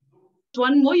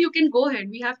 One more, you can go ahead.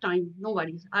 We have time. No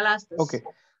worries. I'll ask this. Okay.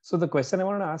 So the question I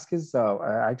want to ask is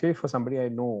actually for somebody I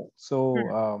know. So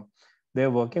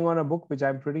they're working on a book which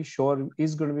I'm pretty sure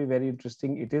is going to be very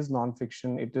interesting. It is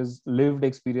non-fiction. It is lived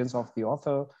experience of the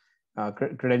author.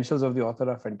 Credentials of the author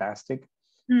are fantastic.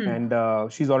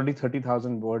 And she's already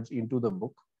 30,000 words into the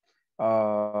book.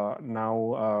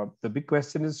 Now, the big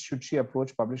question is, should she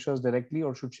approach publishers directly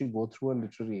or should she go through a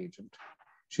literary agent?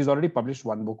 She's already published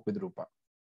one book with Rupa.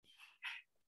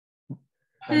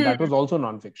 And that was also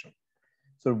non-fiction.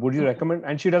 So would you recommend?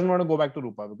 And she doesn't want to go back to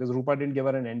Rupa because Rupa didn't give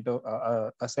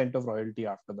her a cent of royalty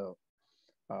after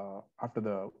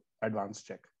the advance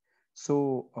check.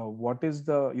 So what is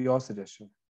your suggestion?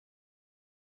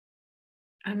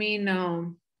 I mean,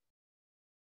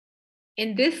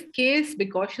 in this case,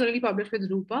 because she already published with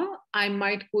Rupa, I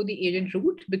might go the agent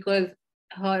route because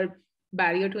her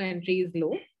barrier to entry is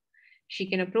low. She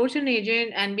can approach an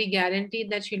agent and be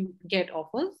guaranteed that she'll get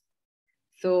offers.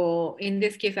 So in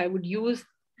this case, I would use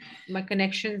my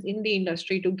connections in the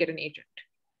industry to get an agent.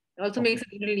 It also makes it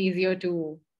a little easier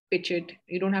to pitch it.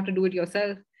 You don't have to do it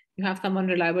yourself. You have someone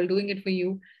reliable doing it for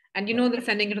you. And you know they're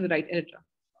sending it to the right editor.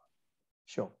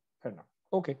 Sure. Fair enough.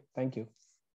 Okay. Thank you.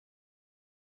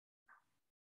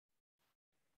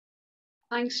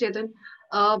 Thanks, Chetan.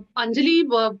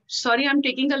 Anjali, sorry, I'm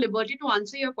taking the liberty to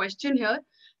answer your question here.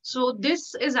 So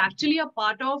this is actually a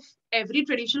part of every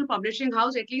traditional publishing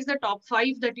house, at least the top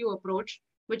 5 that you approach,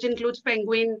 which includes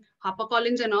Penguin,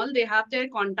 HarperCollins and all. They have their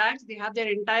contacts. They have their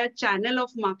entire channel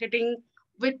of marketing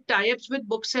with tie-ups with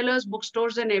booksellers,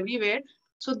 bookstores and everywhere.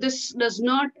 So this does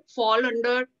not fall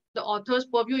under the author's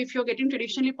purview if you're getting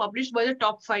traditionally published by the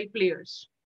top 5 players.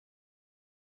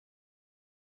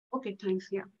 Okay, thanks.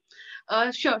 Yeah.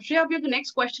 Sure. Shreya, we have the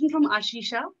next question from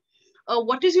Ashisha.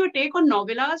 What is your take on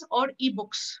novellas or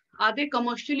ebooks? Are they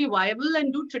commercially viable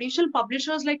and do traditional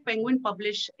publishers like Penguin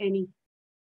publish any?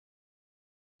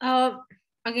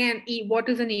 Again, what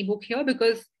is an ebook here?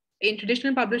 Because in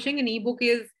traditional publishing, an ebook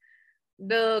is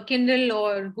the Kindle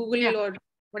or Google or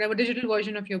whatever digital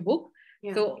version of your book.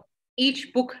 Yeah. So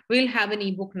each book will have an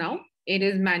ebook now. It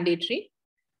is mandatory.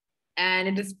 And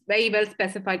it is very well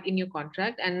specified in your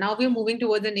contract. And now we're moving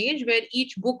towards an age where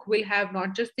each book will have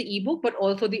not just the ebook, but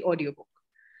also the audiobook.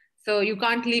 So you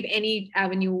can't leave any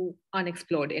avenue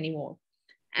unexplored anymore.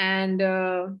 And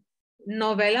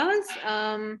novellas,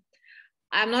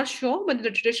 I'm not sure, but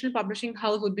the traditional publishing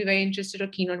house would be very interested or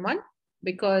keen on one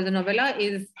because a novella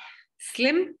is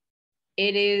slim.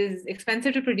 It is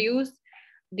expensive to produce.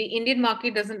 The Indian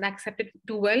market doesn't accept it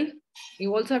too well.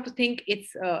 You also have to think if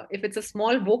it's a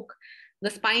small book, the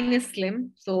spine is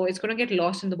slim, so it's going to get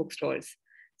lost in the bookstores.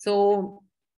 So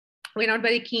we're not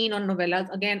very keen on novellas,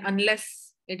 again,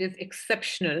 unless it is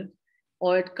exceptional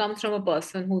or it comes from a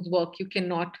person whose work you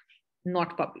cannot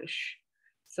not publish.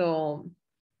 So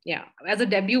yeah, as a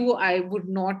debut, I would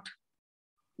not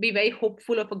be very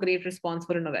hopeful of a great response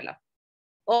for a novella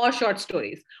or short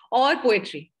stories or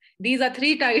poetry. These are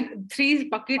three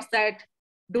buckets that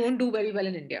don't do very well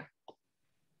in India.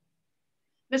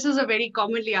 This is a very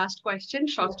commonly asked question,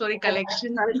 short story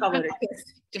collection. I'll cover it.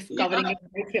 Just covering it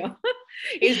right here.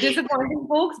 It's disappointing,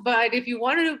 folks, but if you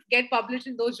want to get published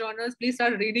in those genres, please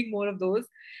start reading more of those.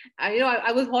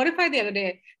 I was horrified the other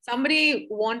day. Somebody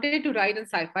wanted to write in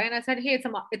sci-fi, and I said, hey,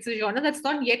 it's a genre that's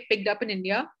not yet picked up in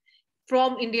India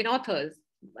from Indian authors.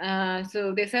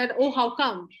 So they said, oh, how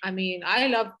come? I mean, I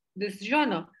love this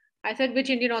genre. I said, which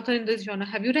Indian author in this genre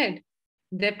have you read?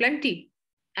 There are plenty.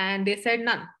 And they said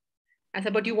none. I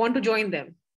said, but you want to join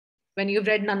them when you've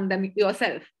read none of them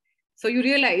yourself. So you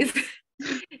realize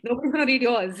nobody's going to read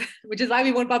yours, which is why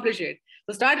we won't publish it.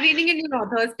 So start reading Indian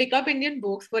authors, pick up Indian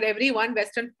books. For every one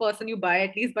Western person you buy,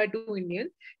 at least buy 2 Indian.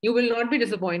 You will not be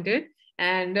disappointed.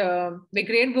 And they're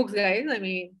great books, guys. I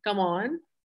mean, come on.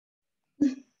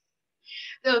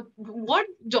 What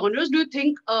genres do you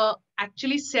think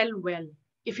actually sell well?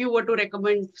 If you were to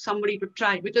recommend somebody to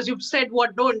try, because you've said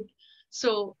what don't.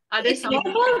 So are there some? It's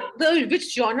not about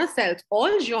which genre sells.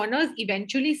 All genres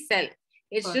eventually sell.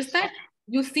 It's just that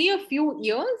you see a few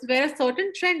years where a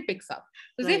certain trend picks up.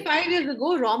 So say 5 years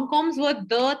ago, rom-coms were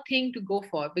the thing to go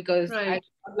for because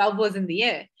love was in the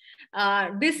air.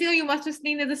 This year, you must have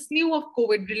seen there's a slew of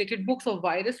COVID-related books or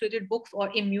virus-related books or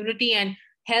immunity and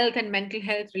health and mental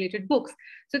health-related books.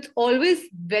 So it's always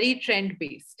very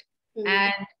trend-based.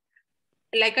 And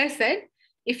like I said,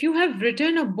 if you have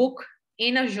written a book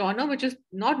in a genre which is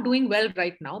not doing well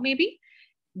right now, maybe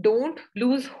don't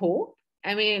lose hope.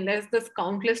 I mean, there's this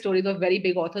countless stories of very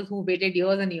big authors who waited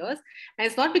years and years. And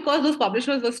it's not because those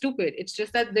publishers were stupid. It's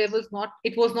just that it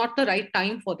was not the right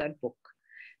time for that book.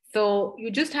 So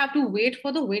you just have to wait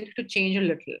for the wind to change a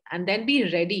little and then be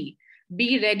ready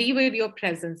Be ready with your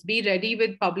presence, be ready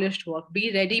with published work,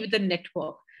 be ready with the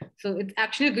network. So it's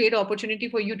actually a great opportunity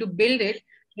for you to build it,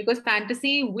 because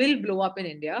fantasy will blow up in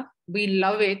India. We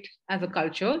love it as a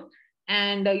culture,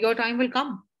 and your time will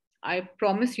come. I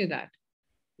promise you that.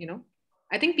 You know,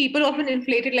 I think people often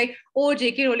inflate it like, oh,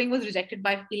 J.K. Rowling was rejected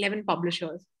by 11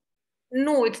 publishers.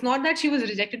 No, it's not that she was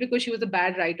rejected because she was a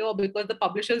bad writer or because the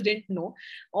publishers didn't know.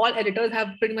 All editors have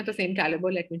pretty much the same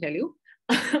caliber, let me tell you.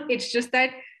 It's just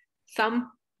that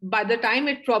some, by the time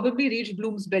it probably reached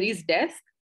Bloomsbury's desk,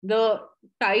 the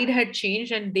tide had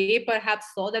changed and they perhaps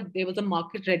saw that there was a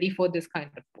market ready for this kind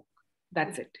of book.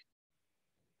 That's it.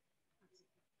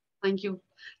 Thank you.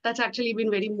 That's actually been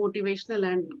very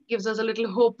motivational and gives us a little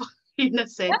hope in a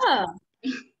sense. Yeah.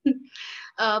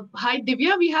 Hi,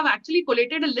 Divya. We have actually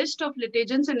collated a list of lit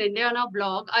agents in India on our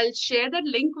blog. I'll share that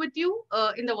link with you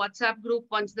in the WhatsApp group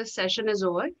once this session is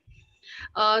over.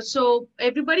 So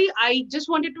everybody, I just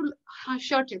wanted to,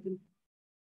 sure, Chetan.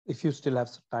 If you still have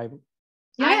some time.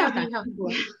 Yeah,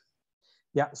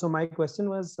 Yeah. So my question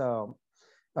was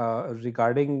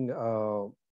regarding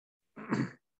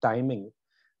timing.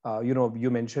 You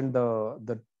mentioned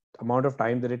the amount of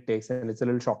time that it takes, and it's a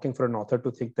little shocking for an author to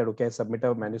think that, okay, I submit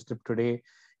a manuscript today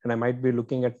and I might be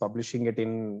looking at publishing it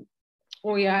in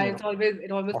it always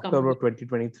October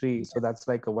 2023. So that's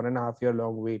like a 1.5 year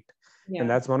long wait. Yeah. And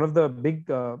that's one of the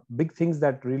big things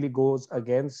that really goes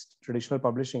against traditional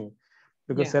publishing,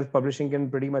 because self-publishing can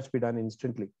pretty much be done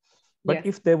instantly. But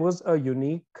if there was a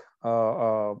unique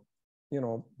book,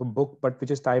 but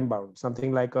which is time bound,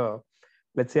 something like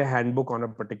let's say a handbook on a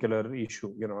particular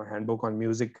issue, a handbook on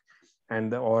music,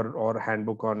 and or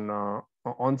handbook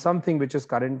on something which is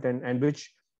current and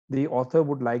which the author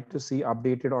would like to see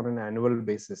updated on an annual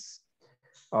basis.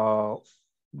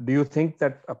 Do you think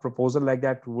that a proposal like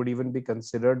that would even be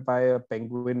considered by a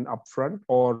Penguin upfront,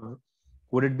 or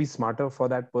would it be smarter for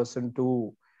that person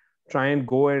to try and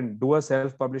go and do a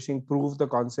self-publishing, prove the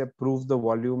concept, prove the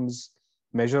volumes,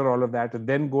 measure all of that, and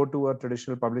then go to a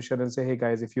traditional publisher and say, hey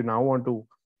guys, if you now want to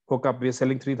hook up, we're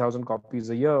selling 3,000 copies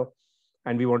a year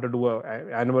and we want to do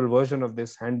an annual version of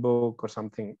this handbook or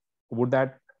something. What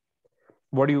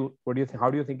do you think? How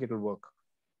do you think it will work?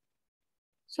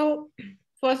 So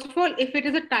first of all, if it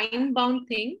is a time-bound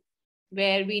thing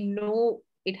where we know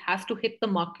it has to hit the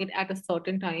market at a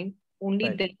certain time, only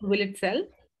then will it sell,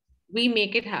 we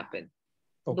make it happen.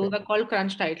 Okay. Those are called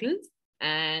crunch titles,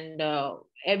 and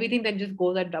everything then just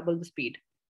goes at double the speed,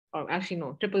 or actually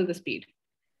no, triple the speed.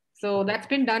 So that's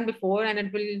been done before and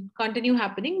it will continue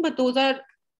happening, but those are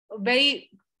very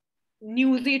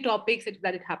newsy topics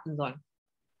that it happens on.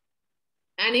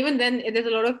 And even then, there's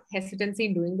a lot of hesitancy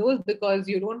in doing those because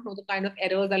you don't know the kind of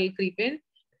errors that will creep in,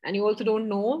 and you also don't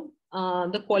know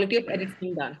the quality of edits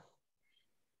being done.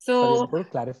 So, sorry, to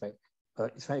clarify,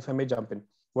 if I may jump in,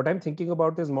 what I'm thinking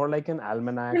about is more like an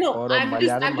almanac or a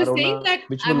Malayalam Marona,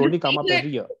 which will only come up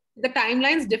every year. The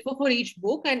timelines differ for each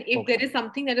book, and if there is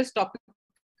something that is topical,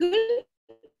 a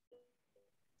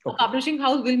publishing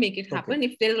house will make it happen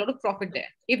if there is a lot of profit there.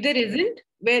 If there isn't,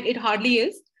 where it hardly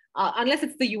is, unless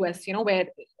it's the US, where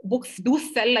books do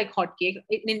sell like hotcake.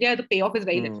 In India, the payoff is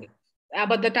very little,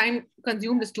 but the time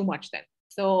consumed is too much then.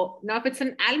 So now if it's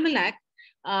an almanac,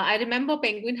 I remember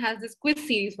Penguin has this quiz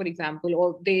series, for example,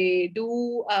 or they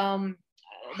do,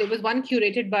 there was one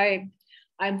curated by,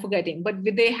 I'm forgetting, but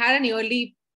they had an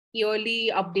yearly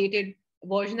updated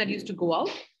version that used to go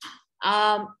out.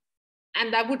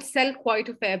 And that would sell quite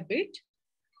a fair bit.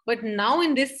 But now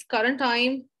in this current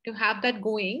time, to have that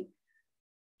going,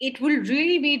 it will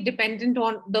really be dependent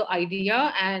on the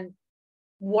idea and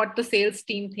what the sales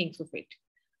team thinks of it.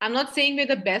 I'm not saying we're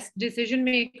the best decision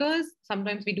makers.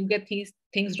 Sometimes we do get these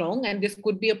things wrong, and this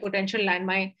could be a potential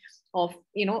landmine of,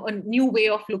 a new way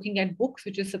of looking at books,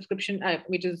 which is subscription,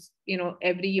 which is,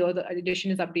 every year the edition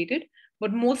is updated.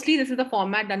 But mostly this is the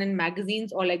format done in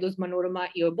magazines or like those Manorama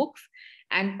yearbooks.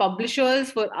 And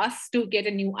publishers, for us to get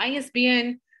a new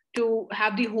ISBN, to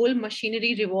have the whole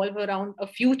machinery revolve around a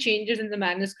few changes in the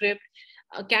manuscript,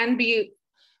 can be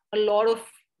a lot of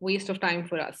waste of time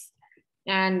for us.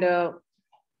 And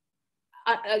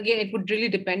again, it would really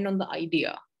depend on the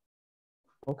idea.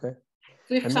 Okay.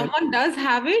 So if someone does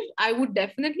have it, I would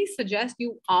definitely suggest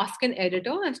you ask an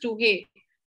editor as to, hey,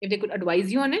 if they could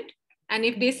advise you on it. And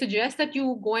if they suggest that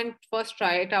you go and first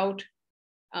try it out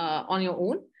on your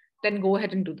own, then go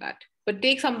ahead and do that. But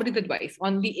take somebody's advice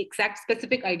on the exact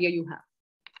specific idea you have.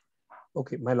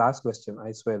 Okay, my last question,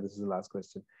 I swear this is the last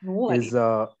question,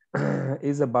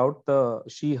 is about the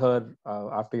she, her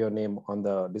after your name on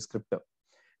the descriptor.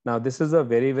 Now, this is a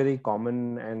very, very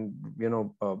common and,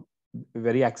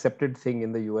 very accepted thing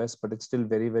in the US, but it's still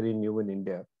very, very new in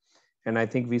India. And I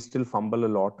think we still fumble a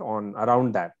lot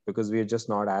around that because we are just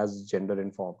not as gender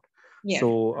informed. Yeah.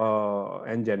 So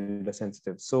and gender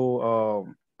sensitive. So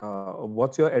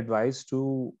what's your advice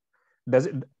to, does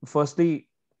it, firstly,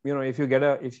 if you get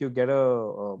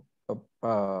a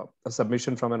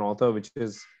submission from an author which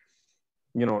is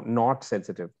not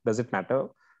sensitive, does it matter?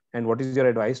 And what is your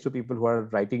advice to people who are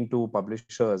writing to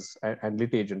publishers and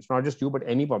lit agents, not just you but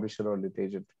any publisher or lit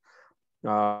agent?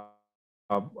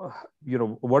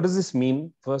 What does this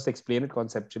mean? First explain it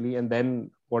conceptually, and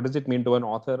then what does it mean to an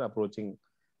author approaching,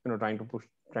 trying to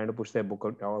push their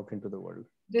book out into the world?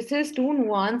 This is too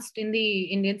nuanced in the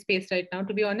Indian space right now,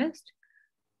 to be honest.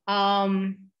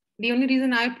 The only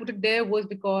reason I put it there was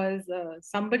because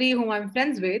somebody whom I'm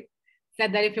friends with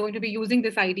said that if you're going to be using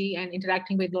this ID and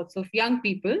interacting with lots of young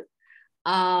people,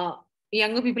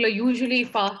 younger people are usually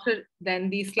faster than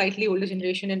the slightly older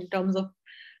generation in terms of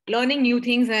learning new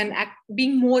things and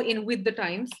being more in with the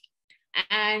times.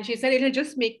 And she said it'll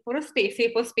just make for a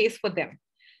safer space for them.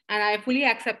 And I fully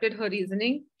accepted her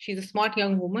reasoning. She's a smart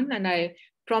young woman, and I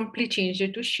promptly changed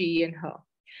it to she and her.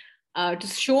 To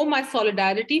show my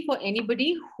solidarity for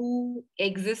anybody who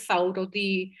exists out of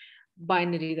the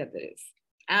binary that there is.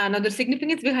 And now the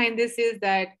significance behind this is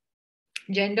that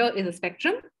gender is a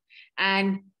spectrum,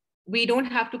 and we don't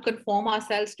have to conform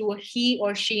ourselves to a he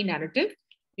or she narrative.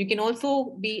 You can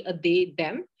also be a they,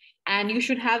 them, and you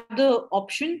should have the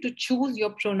option to choose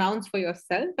your pronouns for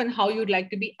yourself and how you'd like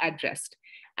to be addressed.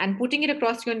 And putting it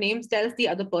across your names tells the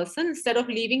other person instead of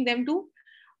leaving them to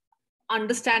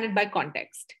understand it by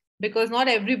context, because not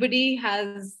everybody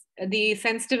has the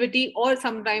sensitivity or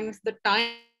sometimes the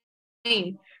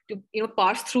time to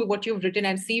parse through what you've written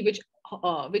and see which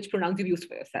pronouns you've used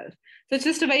for yourself. So it's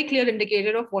just a very clear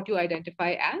indicator of what you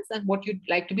identify as and what you'd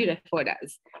like to be referred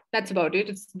as. That's about it.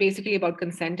 It's basically about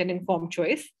consent and informed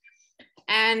choice.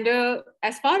 And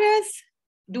as far as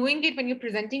doing it when you're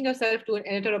presenting yourself to an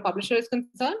editor or publisher is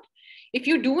concerned, if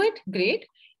you do it, great.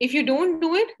 If you don't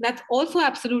do it, that's also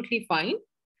absolutely fine.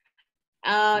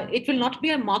 It will not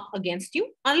be a mark against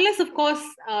you, unless, of course,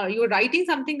 you're writing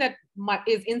something that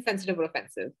is insensitive or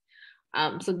offensive.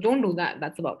 So don't do that.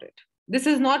 That's about it. This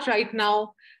is not right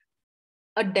now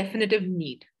a definitive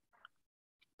need.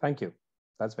 Thank you.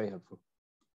 That's very helpful.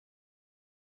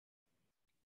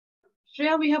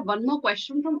 Shreya, we have one more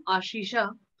question from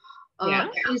Ashisha. Yeah.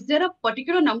 Is there a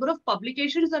particular number of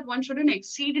publications that one shouldn't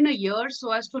exceed in a year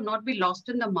so as to not be lost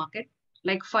in the market?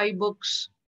 Like 5 books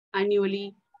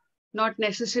annually, not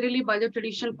necessarily by the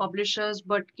traditional publishers,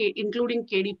 but including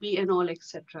KDP and all,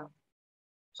 etc.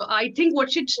 So I think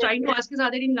what she's trying to ask is,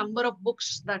 are there any number of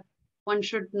books that one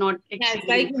should not exceed?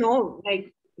 Yeah, it's like,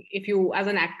 like if you, as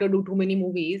an actor, do too many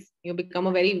movies, you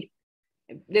become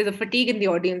there's a fatigue in the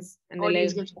audience. And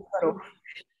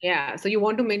yeah, so you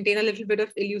want to maintain a little bit of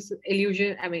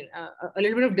illusion, a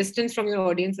little bit of distance from your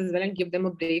audience as well, and give them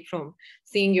a break from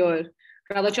seeing your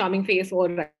rather charming face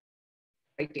or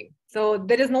writing. So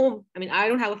there is no, I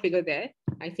don't have a figure there.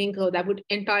 I think that would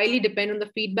entirely depend on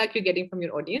the feedback you're getting from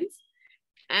your audience.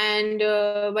 And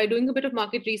by doing a bit of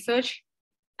market research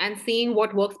and seeing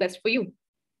what works best for you.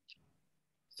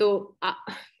 So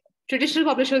traditional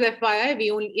publishers, FYI,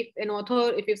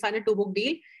 if you've signed a 2-book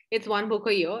deal, it's 1 book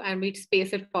a year, and we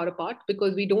space it far apart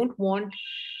because we don't want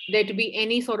there to be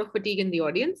any sort of fatigue in the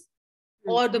audience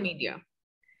or the media.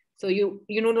 So you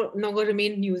no longer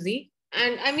remain newsy.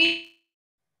 And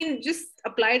just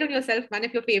apply it on yourself, man.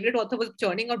 If your favorite author was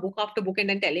churning out book after book and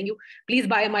then telling you, please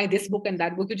buy this book and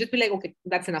that book, you just be like, okay,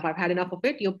 that's enough. I've had enough of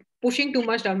it. You're pushing too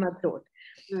much down my throat.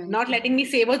 Right. Not letting me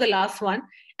savor the last one,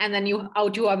 and then you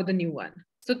are with the new one.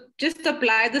 So just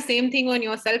apply the same thing on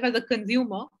yourself as a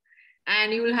consumer,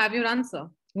 and you will have your answer.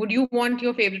 Would you want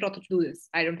your favorite author to do this?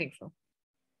 I don't think so.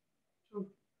 True.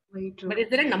 Very true. But is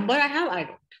there a number I have? I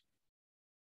don't.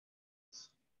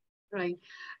 Right.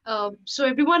 So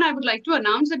everyone, I would like to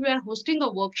announce that we are hosting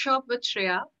a workshop with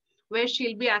Shreya, where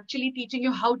she'll be actually teaching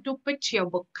you how to pitch your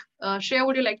book. Shreya,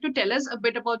 would you like to tell us a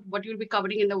bit about what you'll be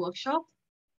covering in the workshop?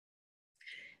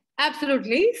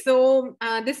 Absolutely. So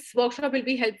this workshop will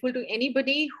be helpful to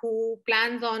anybody who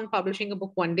plans on publishing a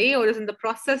book one day or is in the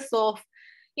process of,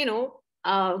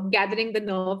 gathering the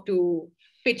nerve to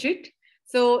pitch it.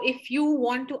 So if you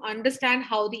want to understand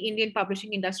how the Indian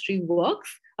publishing industry works,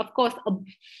 of course,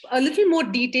 a little more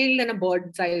detailed than a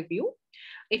bird's eye view.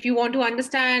 If you want to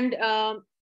understand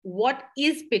what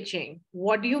is pitching,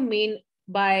 what do you mean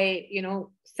by,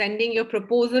 sending your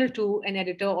proposal to an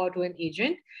editor or to an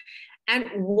agent, and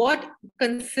what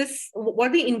are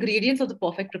the ingredients of the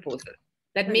perfect proposal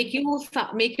that make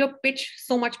your pitch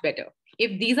so much better.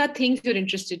 If these are things you're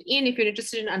interested in, if you're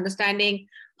interested in understanding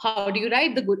How do you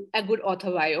write a good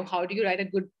author bio? How do you write a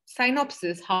good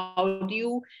synopsis? How do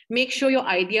you make sure your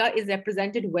idea is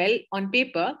represented well on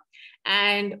paper?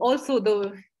 And also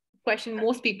the question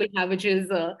most people have, which is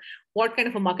what kind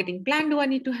of a marketing plan do I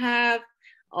need to have?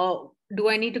 Do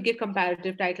I need to give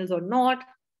comparative titles or not?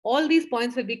 All these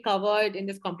points will be covered in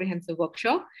this comprehensive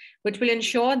workshop, which will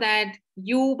ensure that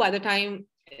you, by the time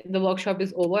the workshop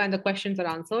is over and the questions are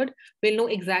answered, will know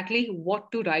exactly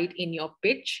what to write in your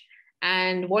pitch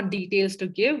and what details to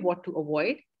give, what to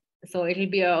avoid. So it'll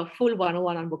be a full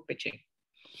 101 on book pitching.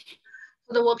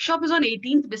 The workshop is on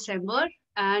 18th December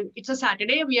and it's a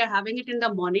Saturday. We are having it in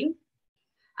the morning.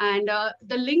 And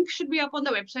the link should be up on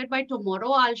the website by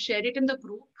tomorrow. I'll share it in the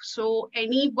group. So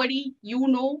anybody you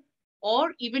know,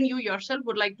 or even you yourself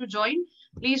would like to join,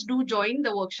 please do join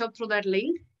the workshop through that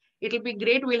link. It'll be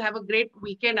great. We'll have a great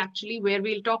weekend actually, where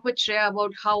we'll talk with Shreya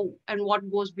about how and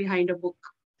what goes behind a book.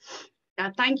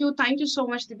 Thank you. Thank you so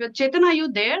much, Divya. Chetan, are you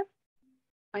there?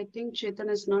 I think Chetan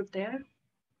is not there.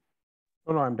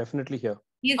 No, I'm definitely here.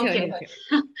 He's okay. Here, he's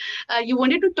here. You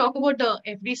wanted to talk about the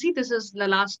FDC. This is the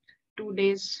last 2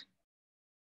 days.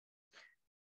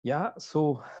 Yeah,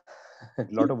 so a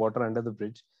lot of water under the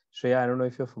bridge. Shreya, I don't know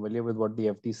if you're familiar with what the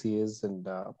FDC is and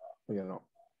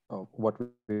what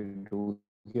we do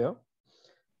here,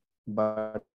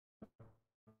 but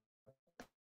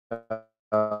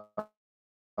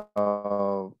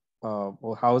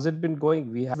how has it been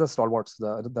going? We have the stalwarts,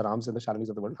 the Rams and the Shalinis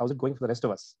of the world. How's it going for the rest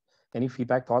of us? Any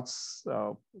feedback, thoughts?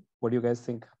 What do you guys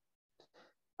think?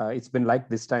 It's been like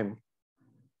this time.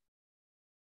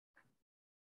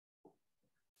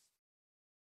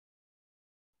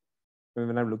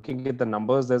 When I'm looking at the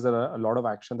numbers, there's a lot of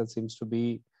action that seems to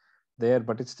be there,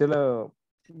 but it's still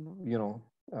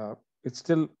it's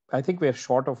still, I think we're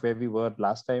short of where we were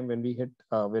last time when we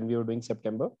were doing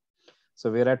September. So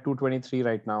we're at 223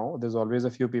 right now. There's always a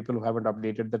few people who haven't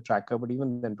updated the tracker, but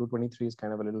even then 223 is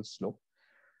kind of a little slow.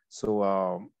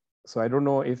 So, so I don't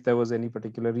know if there was any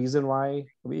particular reason why.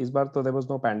 Is bar there was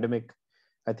no pandemic.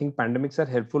 I think pandemics are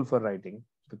helpful for writing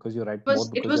because you write more.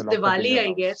 It was Diwali,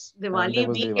 I guess. Diwali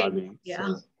weekend. Diwali. Yeah.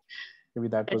 So maybe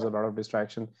that was a lot of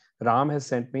distraction. Ram has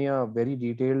sent me a very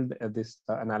detailed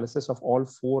analysis of all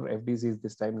 4 FDCs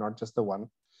this time, not just the one.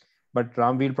 But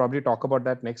Ram, we'll probably talk about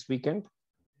that next weekend.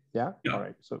 Yeah. All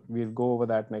right. So we'll go over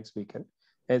that next weekend.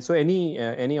 And so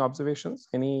any observations,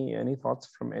 any thoughts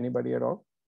from anybody at all?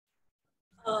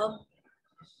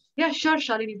 Yeah, sure,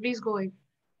 Shalini, please go ahead.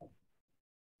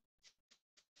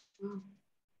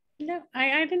 No,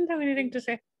 I didn't have anything to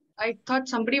say. I thought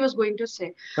somebody was going to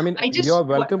say. I mean, you're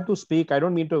welcome to speak. I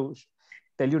don't mean to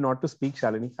tell you not to speak,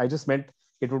 Shalini. I just meant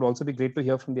it would also be great to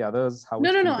hear from the others. How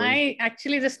No. I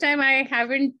actually, this time I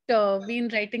haven't been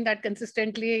writing that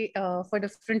consistently for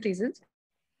different reasons.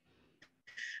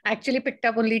 I actually picked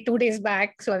up only 2 days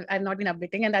back, so I've not been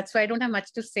updating, and that's why I don't have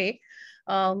much to say.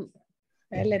 I'll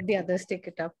let the others take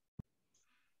it up.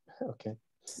 Okay.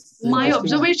 My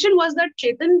observation was that,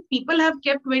 Chetan, people have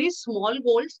kept very small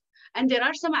goals, and there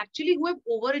are some actually who have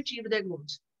overachieved their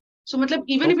goals. So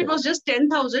even if it was just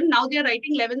 10,000, now they are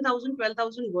writing 11,000,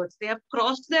 12,000 words. They have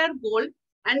crossed their goal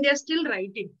and they're still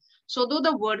writing. So though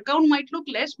the word count might look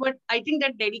less, but I think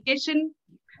that dedication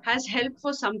has helped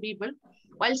for some people.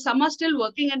 While some are still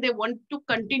working and they want to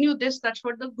continue this, that's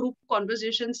what the group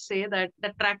conversations say, that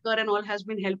the tracker and all has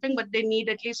been helping, but they need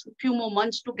at least a few more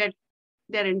months to get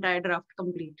their entire draft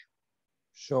complete.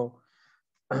 Sure.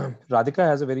 Radhika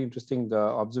has a very interesting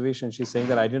observation. She's saying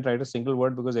that I didn't write a single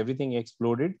word because everything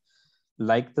exploded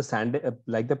like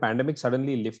the pandemic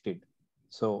suddenly lifted.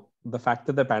 So the fact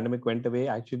that the pandemic went away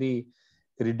actually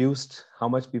reduced how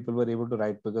much people were able to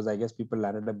write, because I guess people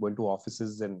landed up going to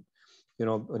offices and,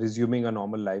 resuming a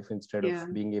normal life instead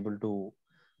of being able to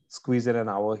squeeze in an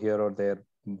hour here or there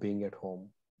being at home.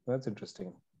 That's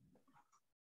interesting.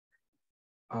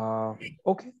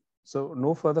 Okay. So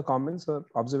no further comments or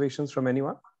observations from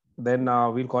anyone. Then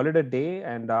we'll call it a day.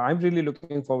 And I'm really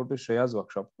looking forward to Shreya's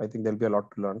workshop. I think there'll be a lot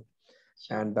to learn.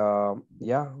 Sure. And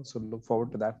so look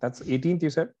forward to that. That's 18th, you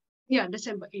said? Yeah,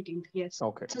 December 18th. Yes.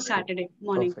 Okay. It's a Saturday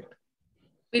morning. Perfect.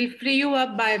 We'll free you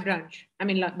up by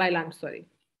by lunch, sorry.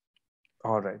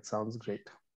 All right. Sounds great.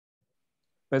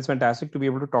 But it's fantastic to be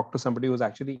able to talk to somebody who's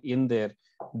actually in there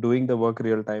doing the work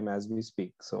real time as we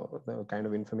speak. So the kind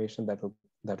of information that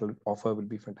will offer will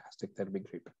be fantastic. That'll be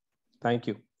great. Thank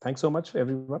you. Thanks so much,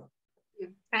 everyone. Yeah.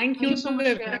 Thank you so much.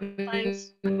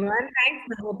 Thanks,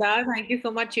 Mahmoda. Thank you so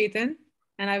much, Chetan.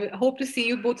 And I hope to see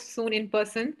you both soon in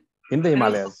person. In the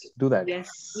Himalayas. Do that.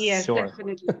 Yes, sure.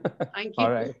 Definitely. Thank you.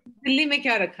 All right. Delhi mein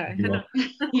kya rakha hai?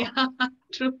 Yeah,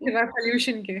 true.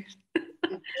 Pollution ke.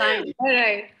 Fine. All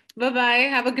right. Bye-bye.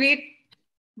 Have a great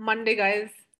Monday, guys.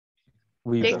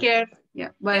 We Take will. care. Yeah.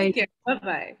 Bye. Take care.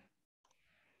 Bye-bye.